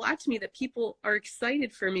means a lot to me that people are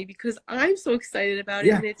excited for me because I'm so excited about it,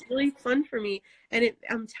 Yeah. and it's really fun for me. And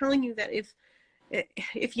I'm telling you that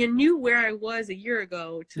if you knew where I was a year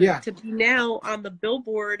ago to be now on the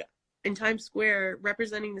billboard in Times Square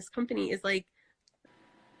representing this company is like,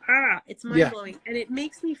 it's mind blowing. And it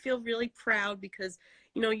makes me feel really proud because,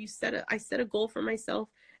 you know, I set a goal for myself,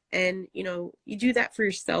 and, you know, you do that for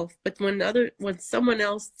yourself. But when someone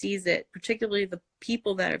else sees it, particularly the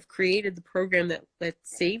people that have created the program that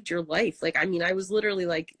saved your life. Like, I mean, I was literally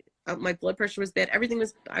like, my blood pressure was bad. I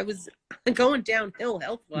was going downhill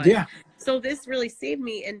health-wise. Yeah. So this really saved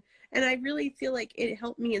me. And I really feel like it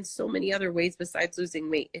helped me in so many other ways besides losing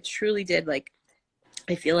weight. It truly did. Like,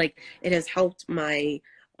 I feel like it has helped my,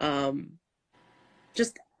 I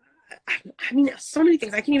mean, so many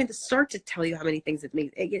things. I can't even start to tell you how many things it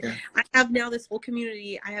makes. I have now this whole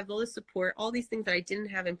community. I have all this support, all these things that I didn't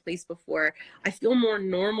have in place before. I feel more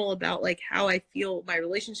normal about like how I feel my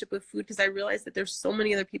relationship with food, because I realize that there's so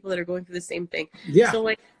many other people that are going through the same thing. Yeah. So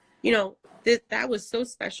like, you know, that was so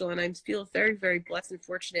special, and I feel very, very blessed and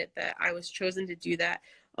fortunate that I was chosen to do that.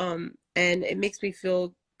 And it makes me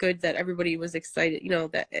feel good that everybody was excited. You know,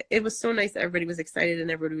 that it was so nice that everybody was excited and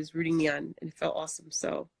everybody was rooting me on, and it felt awesome.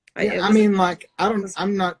 So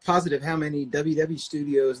I'm not positive how many WW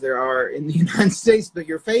studios there are in the United States, but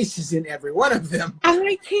your face is in every one of them.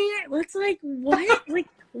 I can't. It's like, what? Like,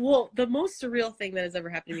 well, the most surreal thing that has ever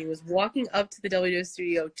happened to me was walking up to the WW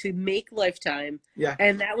studio to make Lifetime. Yeah.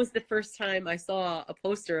 And that was the first time I saw a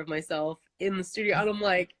poster of myself in the studio. And I'm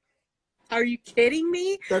like, are you kidding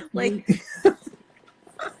me? That's like,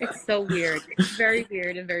 it's so weird. It's very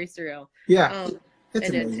weird and very surreal. Yeah. It's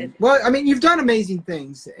amazing. Well, I mean, you've done amazing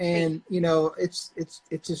things, and you know, it's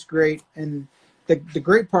just great. And the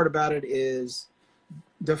great part about it is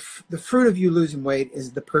the fruit of you losing weight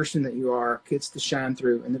is the person that you are gets to shine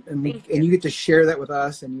through, and you get to share that with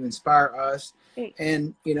us, and you inspire us.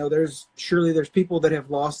 And you know, there's people that have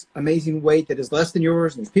lost amazing weight that is less than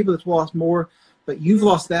yours, and there's people that's lost more, but you've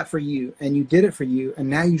lost that for you, and you did it for you, and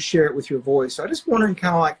now you share it with your voice. So I just wondering,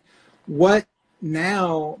 kind of like, what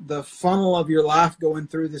now the funnel of your life going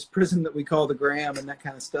through this prison that we call the Gram and that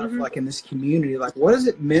kind of stuff, like in this community, like what has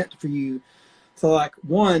it meant for you to, like,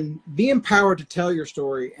 one, be empowered to tell your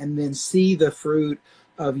story, and then see the fruit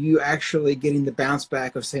of you actually getting the bounce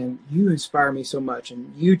back of saying, you inspire me so much,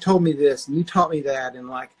 and you told me this, and you taught me that, and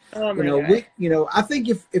like, I think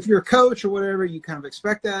if you're a coach or whatever, you kind of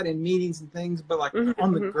expect that in meetings and things, but like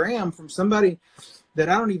on the Gram from somebody that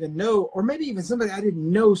I don't even know, or maybe even somebody I didn't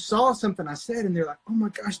know saw something I said, and they're like, oh my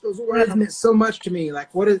gosh, those words meant so much to me.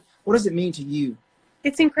 Like, what does it mean to you?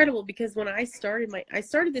 It's incredible, because when I started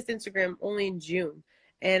this Instagram only in June,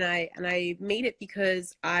 and I made it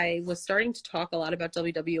because I was starting to talk a lot about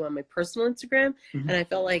WW on my personal Instagram, and I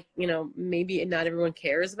felt like, you know, maybe not everyone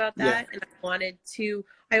cares about that, and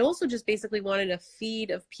I also just basically wanted a feed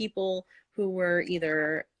of people who were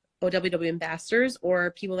either WW ambassadors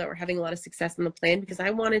or people that were having a lot of success in the plan, because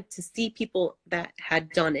I wanted to see people that had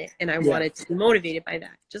done it, and I wanted to be motivated by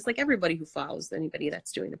that, just like everybody who follows anybody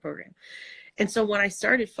that's doing the program. And so when I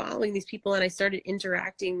started following these people and I started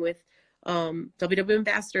interacting with WW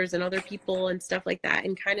ambassadors and other people and stuff like that,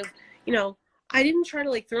 and kind of, you know, I didn't try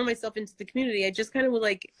to like throw myself into the community. I just kind of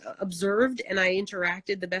like observed, and I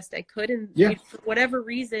interacted the best I could, and for whatever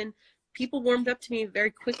reason, people warmed up to me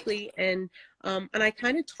very quickly, and I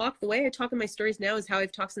kind of talk the way I talk in my stories now is how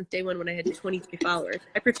I've talked since day one when I had 23 followers.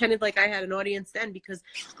 I pretended like I had an audience then because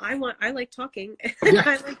I like talking.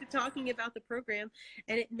 I like talking about the program,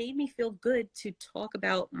 and it made me feel good to talk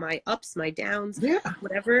about my ups, my downs,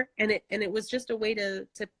 whatever. And it was just a way to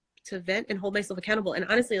vent and hold myself accountable. And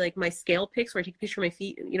honestly, like my scale pics where I take a picture of my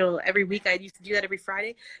feet, you know, every week, I used to do that every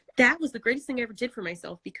Friday. That was the greatest thing I ever did for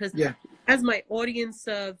myself, because as my audience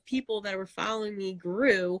of people that were following me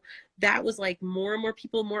grew, that was like more and more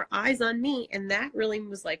people, more eyes on me. And that really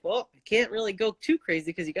was like, well, I can't really go too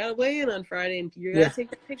crazy because you got to weigh in on Friday and you got to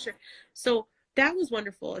take that picture. So that was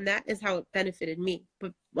wonderful. And that is how it benefited me,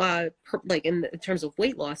 but like in terms of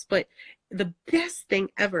weight loss. But the best thing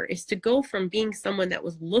ever is to go from being someone that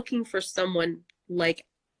was looking for someone like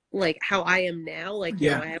how I am now, like,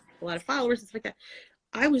 you know, I have a lot of followers and stuff like that.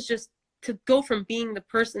 I was just to go from being the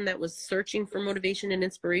person that was searching for motivation and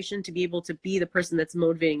inspiration to be able to be the person that's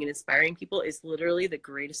motivating and inspiring people is literally the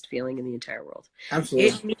greatest feeling in the entire world. Absolutely.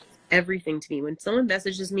 It means everything to me. When someone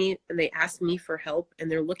messages me and they ask me for help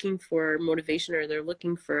and they're looking for motivation or they're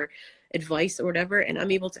looking for advice or whatever, and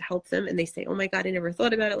I'm able to help them, and they say, oh my God, I never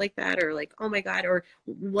thought about it like that, or like, oh my God, or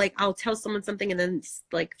like I'll tell someone something and then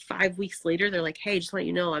like 5 weeks later they're like, hey, just want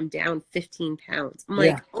you to know I'm down 15 pounds. I'm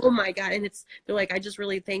like, oh my God. And they're like, I just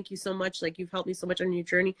really thank you so much, like you've helped me so much on your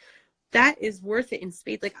journey. That is worth it in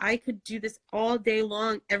spades. Like I could do this all day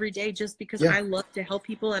long, every day, just because I love to help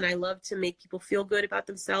people and I love to make people feel good about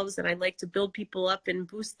themselves, and I like to build people up and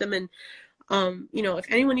boost them. And you know, if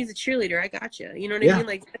anyone needs a cheerleader, I got you. You know what I mean?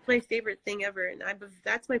 Like that's my favorite thing ever, and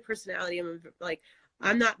that's my personality. I'm like,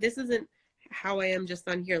 this isn't how I am just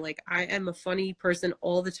on here. Like I am a funny person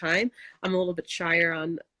all the time. I'm a little bit shyer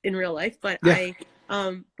in real life, but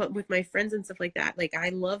but with my friends and stuff like that, like I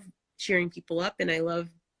love cheering people up, and I love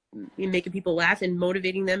making people laugh and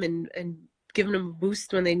motivating them and giving them a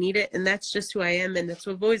boost when they need it. And that's just who I am, and that's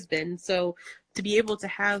what I've always been. So to be able to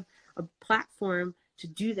have a platform to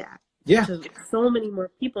do that to so many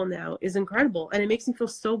more people now is incredible. And it makes me feel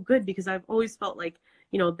so good, because I've always felt like,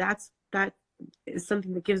 you know, that is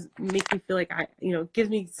something that makes me feel like gives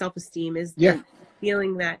me self-esteem, is the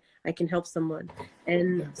feeling that I can help someone.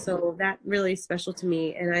 And so that really is special to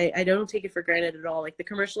me, and I don't take it for granted at all. Like the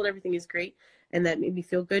commercial and everything is great, and that made me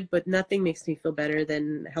feel good, but nothing makes me feel better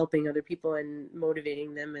than helping other people and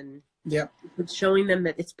motivating them and showing them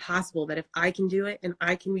that it's possible, that if I can do it, and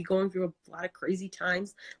I can be going through a lot of crazy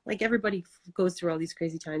times, like everybody goes through all these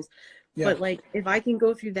crazy times, but like if I can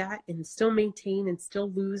go through that and still maintain and still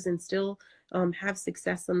lose and still have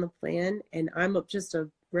success on the plan, and I'm just a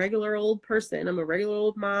regular old person, I'm a regular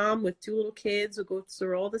old mom with 2 little kids who go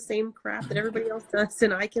through all the same crap that everybody else does,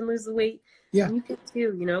 and I can lose the weight, and you can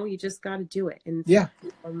too. You know, you just got to do it. And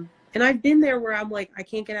and I've been there where I'm like, I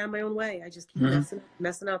can't get out of my own way, I just keep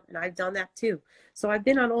messing up, and I've done that too. So I've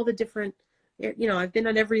been on all the different, you know, I've been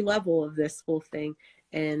on every level of this whole thing,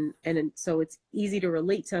 and so it's easy to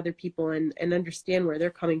relate to other people and understand where they're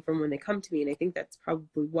coming from when they come to me. And I think that's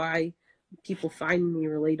probably why people find me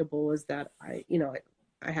relatable, is that I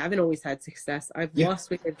haven't always had success. I've lost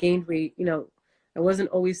weight, I've gained weight. You know, I wasn't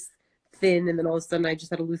always thin, and then all of a sudden I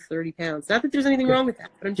just had to lose 30 pounds. Not that there's anything wrong with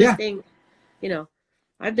that, but I'm just saying, you know,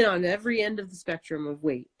 I've been on every end of the spectrum of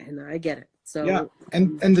weight, and I get it. So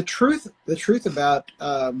and the truth about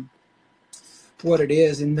what it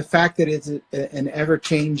is, and the fact that it's an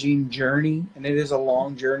ever-changing journey, and it is a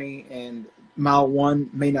long journey, and mile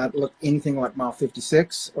 1 may not look anything like mile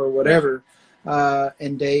 56 or whatever.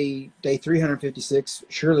 And day 356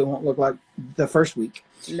 surely won't look like the first week.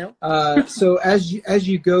 No. So as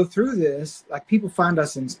you go through this, like, people find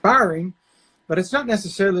us inspiring, but it's not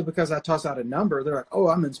necessarily because I toss out a number. They're like, oh,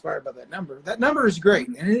 I'm inspired by that number. That number is great,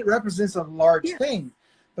 and it represents a large thing.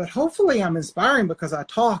 But hopefully I'm inspiring because I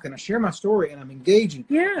talk and I share my story and I'm engaging.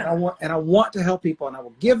 Yeah. And I want to help people, and I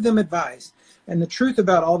will give them advice. And the truth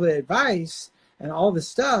about all the advice and all the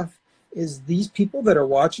stuff is, these people that are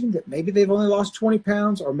watching, that maybe they've only lost 20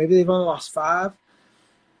 pounds or maybe they've only lost 5,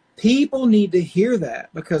 people need to hear that,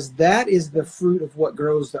 because that is the fruit of what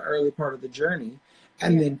grows the early part of the journey.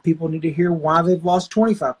 And then people need to hear why they've lost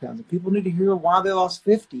 25 pounds, and people need to hear why they lost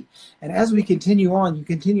 50. And as we continue on, you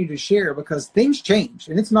continue to share, because things change,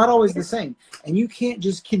 and it's not always the same. And you can't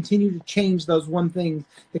just continue to change those one thing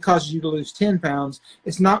that causes you to lose 10 pounds.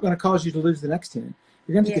 It's not going to cause you to lose the next 10.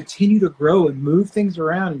 You're going to continue to grow and move things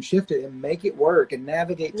around and shift it and make it work and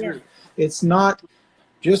navigate through. It's not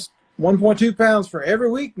just 1.2 pounds for every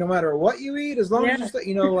week, no matter what you eat, as long as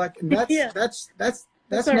you know, like, and that's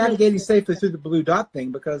navigating safely through the blue dot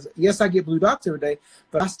thing, because yes, I get blue dots every day,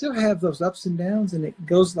 but I still have those ups and downs, and it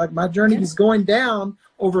goes like, my journey is going down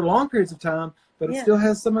over long periods of time, but it still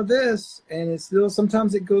has some of this, and it's still,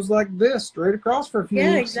 sometimes it goes like this straight across for a few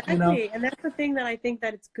weeks. Exactly. You know? And that's the thing that I think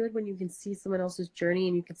that it's good when you can see someone else's journey,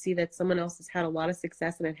 and you can see that someone else has had a lot of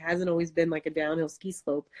success, and it hasn't always been like a downhill ski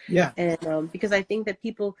slope. And because I think that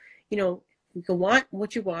people, you know, you can want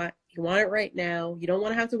what you want it right now, you don't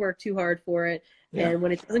want to have to work too hard for it. And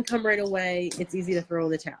when it doesn't come right away, it's easy to throw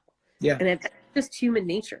in the towel. And it's just human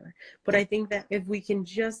nature. But I think that if we can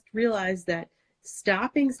just realize that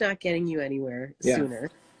stopping's not getting you anywhere sooner,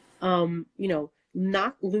 you know,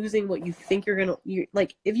 not losing what you think you're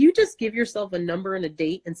like, if you just give yourself a number and a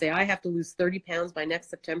date and say, I have to lose 30 pounds by next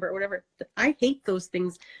September or whatever. I hate those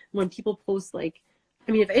things when people post, like,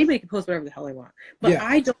 I mean, if anybody can post whatever the hell they want, but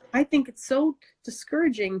I think it's so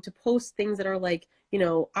discouraging to post things that are like, you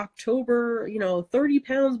know, October, you know, 30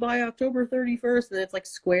 pounds by October 31st. And it's like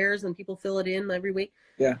squares and people fill it in every week.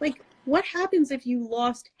 Like, what happens if you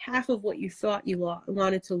lost half of what you thought you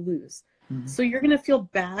wanted to lose? So you're going to feel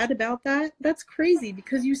bad about that? That's crazy,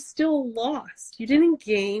 because you still lost. You didn't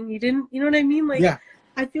gain. You didn't, you know what I mean? Like,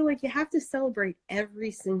 I feel like you have to celebrate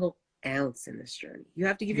every single ounce in this journey. You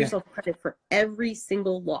have to give Yeah. yourself credit for every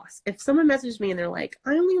single loss. If someone messages me and they're like,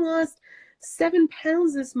 I only lost 7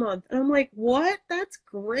 pounds this month, and I'm like, what? That's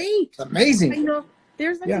great. It's amazing. You know,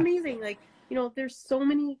 that's Yeah. amazing. Like, you know, there's so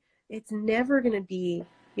many, it's never going to be,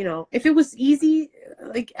 you know, if it was easy,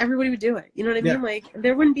 like everybody would do it. You know what I Yeah. mean? Like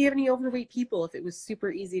there wouldn't be any overweight people if it was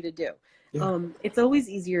super easy to do. Yeah. It's always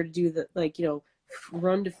easier to do the, like, you know,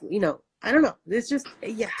 run to, you know, I don't know. It's just,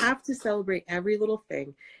 you have to celebrate every little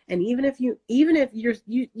thing. And even if you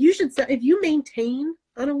should, if you maintain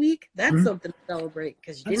on a week, that's Mhm. something to celebrate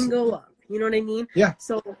because you didn't go up. You know what I mean? Yeah.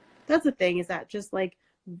 So that's the thing, is that just like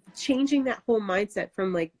changing that whole mindset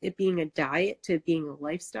from like it being a diet to being a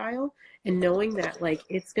lifestyle, and knowing that like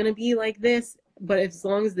it's going to be like this, but as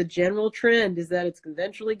long as the general trend is that it's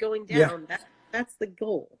eventually going down, that's the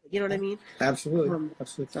goal. You know what I mean? Absolutely.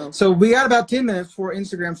 Absolutely. So- So we got about 10 minutes before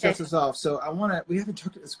Instagram shuts Okay. us off. So we haven't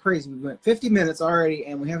talked, it's crazy. We went 50 minutes already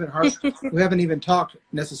and we haven't even talked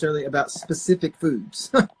necessarily about specific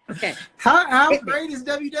foods. Okay. How great is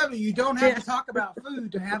WW? You don't have to talk about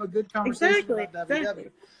food to have a good conversation Exactly, about WW.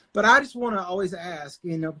 exactly. But I just want to always ask,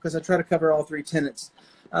 you know, because I try to cover all three tenets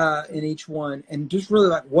in each one, and just really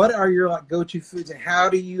like, what are your like go-to foods, and how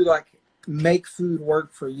do you like make food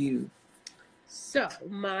work for you? So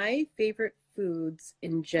my favorite foods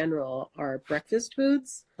in general are breakfast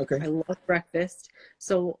foods. Okay. I love breakfast.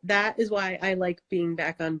 So that is why I like being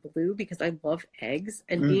back on blue, because I love eggs,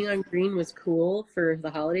 and being on green was cool for the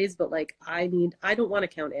holidays, but like I don't want to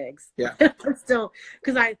count eggs. Yeah. So,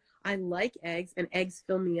 because I like eggs, and eggs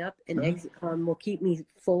fill me up, and eggs will keep me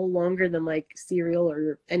full longer than like cereal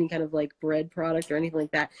or any kind of like bread product or anything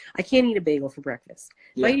like that. I can't eat a bagel for breakfast.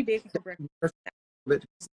 If I eat a bagel for breakfast, But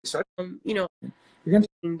you know, you're gonna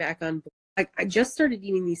being back on. I just started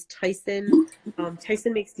eating these Tyson.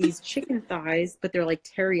 Tyson makes these chicken thighs, but they're like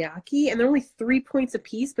teriyaki, and they're only 3 points a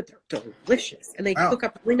piece, but they're delicious, and they Wow. cook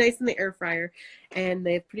up really nice in the air fryer, and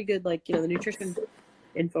they have pretty good, like, you know, the nutrition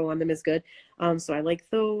info on them is good. So I like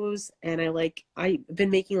those, and I've been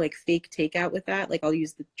making like fake takeout with that. Like I'll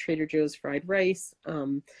use the Trader Joe's fried rice,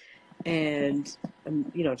 and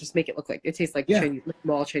you know, just make it look like it tastes like Chinese, like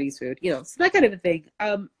mall Chinese food, you know, so that kind of a thing.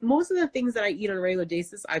 Most of the things that I eat on a regular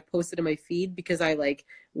basis, I posted in my feed, because I like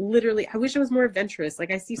literally, I wish I was more adventurous.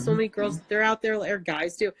 Like I see so many girls, they're out there, or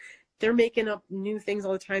guys too, they're making up new things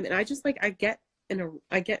all the time, and I just like, I get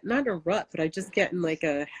not in a rut, but I just get in like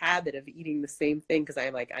a habit of eating the same thing, because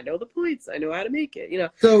I'm like, I know the points, I know how to make it, you know.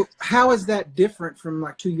 So how is that different from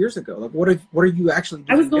like 2 years ago? Like what are you actually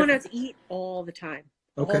doing? I was going different? out to eat all the time.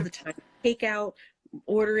 Okay. All the time. Takeout,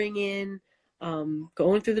 ordering in,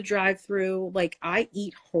 going through the drive-through. Like I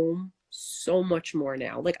eat home so much more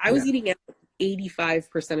now. Like I was eating out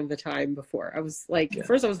 85% of the time before. I was like, at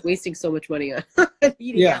first I was wasting so much money on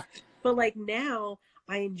eating out. But like now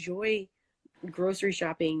I enjoy grocery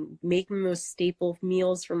shopping, making those staple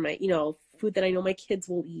meals from my, you know, food that I know my kids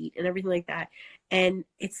will eat and everything like that. And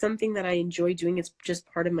it's something that I enjoy doing. It's just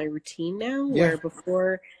part of my routine now, where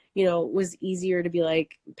before, you know, it was easier to be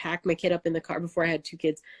like, pack my kid up in the car before I had 2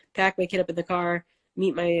 kids, pack my kid up in the car,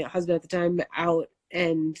 meet my husband at the time out,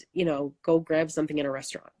 and, you know, go grab something in a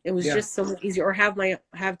restaurant. It was just so much easier. Or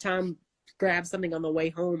have Tom grab something on the way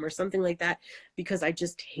home or something like that, because I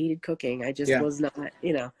just hated cooking. I just was not,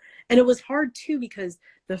 you know, and it was hard too, because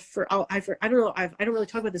I don't know, I don't really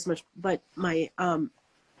talk about this much, but my,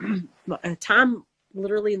 Tom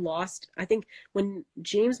literally lost, I think when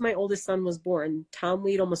James, my oldest son, was born, Tom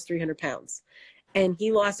weighed almost 300 pounds, and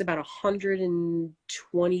he lost about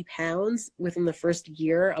 120 pounds within the first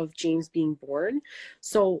year of James being born.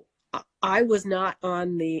 So I was not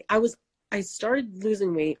on I started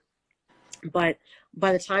losing weight, but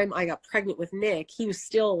by the time I got pregnant with Nick, he was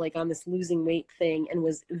still like on this losing weight thing, and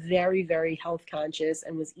was very, very health conscious,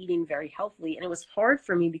 and was eating very healthily. And it was hard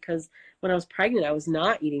for me, because when I was pregnant, I was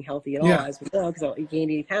not eating healthy at all, as we know, because I gained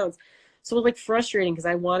 80 pounds. So it was like frustrating, because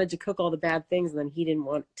I wanted to cook all the bad things, and then he didn't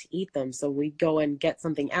want to eat them. So we'd go and get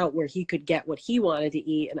something out where he could get what he wanted to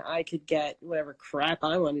eat, and I could get whatever crap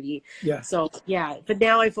I wanted to eat. So but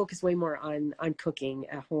now I focus way more on cooking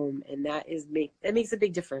at home, and that makes a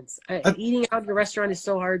big difference. Eating out at a restaurant is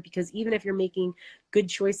so hard, because even if you're making good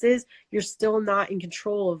choices, you're still not in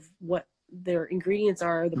control of what their ingredients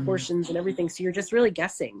are, the portions and everything. So you're just really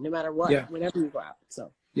guessing no matter what, whenever you go out.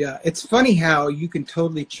 So. Yeah, it's funny how you can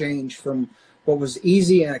totally change from what was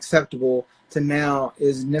easy and acceptable to now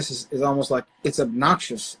is almost like it's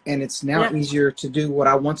obnoxious, and it's now easier to do what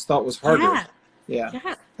I once thought was harder.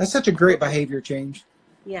 Yeah. That's such a great behavior change.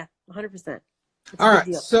 Yeah, 100%. All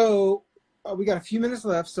right, so we got a few minutes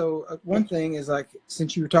left. So one thing is, like,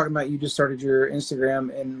 since you were talking about you just started your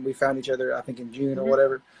Instagram and we found each other, I think in June or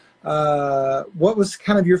whatever. what was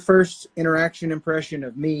kind of your first interaction impression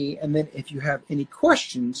of me? And then if you have any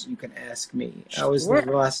questions, you can ask me. I always leave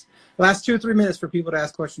the last 2 or 3 minutes for people to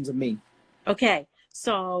ask questions of me. Okay.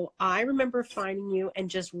 So I remember finding you and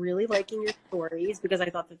just really liking your stories because I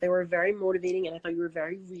thought that they were very motivating and I thought you were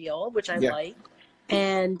very real, which I like.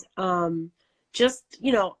 And just,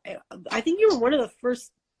 you know, I think you were one of the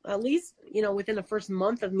first, at least, you know, within the first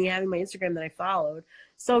month of me having my Instagram that I followed.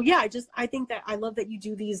 So yeah, I think that I love that you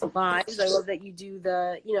do these lives. I love that you do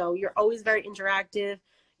you know, you're always very interactive.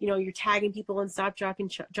 You know, you're tagging people and stop dropping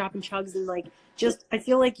chugs and like, just, I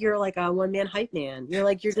feel like you're like a one-man hype man.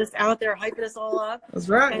 You're just out there hyping us all up. That's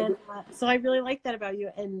right. And so I really like that about you.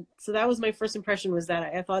 And so that was my first impression, was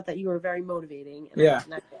that I thought that you were very motivating.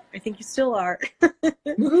 And I think you still are.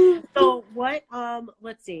 So what,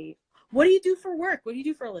 let's see. What do you do for work? What do you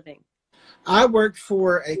do for a living? I work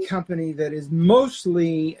for a company that is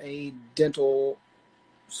mostly a dental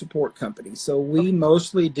support company. So we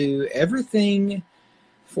mostly do everything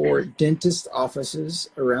for dentist offices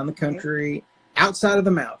around the country outside of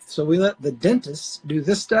the mouth. So we let the dentists do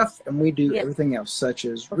this stuff and we do everything else, such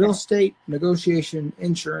as real estate, negotiation,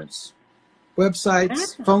 insurance,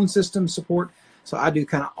 websites, phone system support. So I do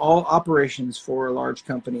kind of all operations for a large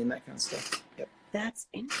company and that kind of stuff. Yep. That's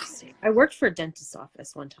interesting. I worked for a dentist's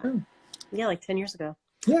office one time. Yeah, like 10 years ago.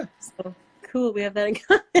 Yeah. So cool. We have that in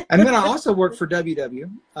common. And then I also work for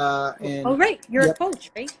WW. And oh, right. You're a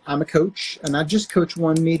coach, right? I'm a coach, and I just coach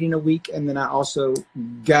 1 meeting a week, and then I also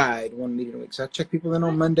guide 1 meeting a week. So I check people in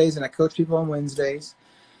on Mondays, and I coach people on Wednesdays.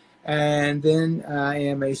 And then I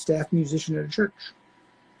am a staff musician at a church.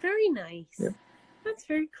 Very nice. Yep. That's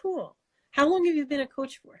very cool. How long have you been a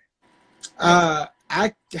coach for? I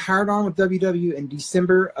hired on with WW in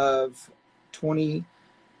December of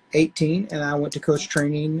 2018, and I went to coach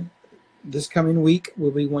training. This coming week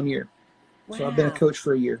will be 1 year. Wow. So I've been a coach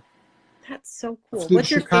for a year. That's so cool.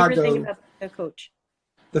 What's your favorite thing about being a coach?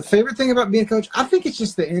 The favorite thing about being a coach, I think it's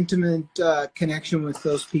just the intimate connection with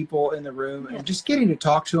those people in the room and just getting to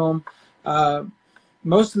talk to them.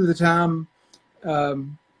 Most of the time,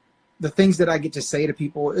 the things that I get to say to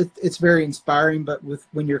people, it's very inspiring. But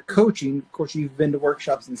when you're coaching, of course, you've been to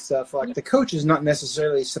workshops and stuff. Like the coach is not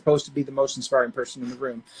necessarily supposed to be the most inspiring person in the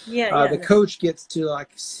room. The coach gets to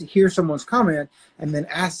like hear someone's comment and then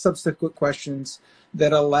ask subsequent questions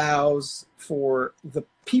that allows for the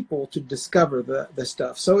people to discover the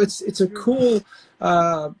stuff. So it's a cool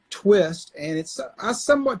twist, and I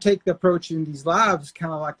somewhat take the approach in these lives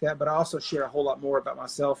kind of like that, but I also share a whole lot more about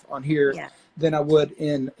myself on here than I would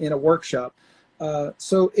in a workshop.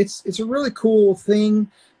 So it's a really cool thing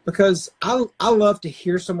because I love to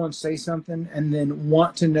hear someone say something and then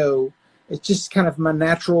want to know. It's just kind of my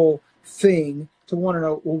natural thing to want to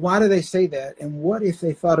know, well, why do they say that? And what if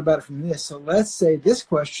they thought about it from this? So let's say this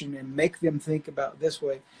question and make them think about this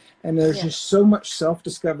way. And there's just so much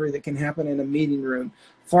self-discovery that can happen in a meeting room,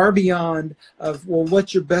 far beyond of, well,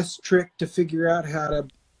 what's your best trick to figure out how to...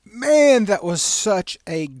 Man, that was such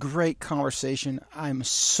a great conversation. I'm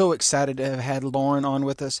so excited to have had Lauren on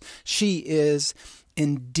with us. She is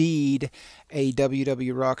indeed a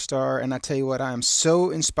WW rock star, and I tell you what, I am so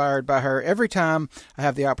inspired by her. Every time I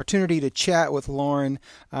have the opportunity to chat with Lauren,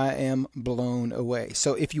 I am blown away.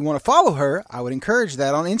 So if you want to follow her, I would encourage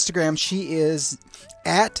that. On Instagram, she is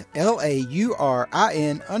at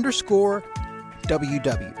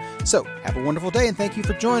LAURIN_WW. So have a wonderful day, and thank you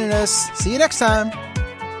for joining us. See you next time.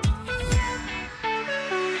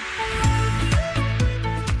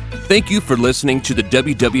 Thank you for listening to the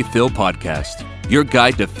WW Phil Podcast, your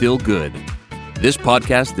guide to feel good. This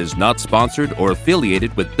podcast is not sponsored or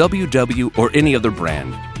affiliated with WW or any other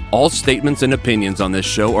brand. All statements and opinions on this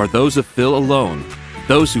show are those of Phil alone.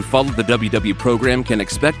 Those who follow the WW program can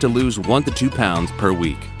expect to lose 1 to 2 pounds per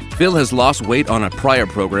week. Phil has lost weight on a prior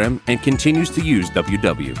program and continues to use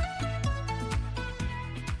WW.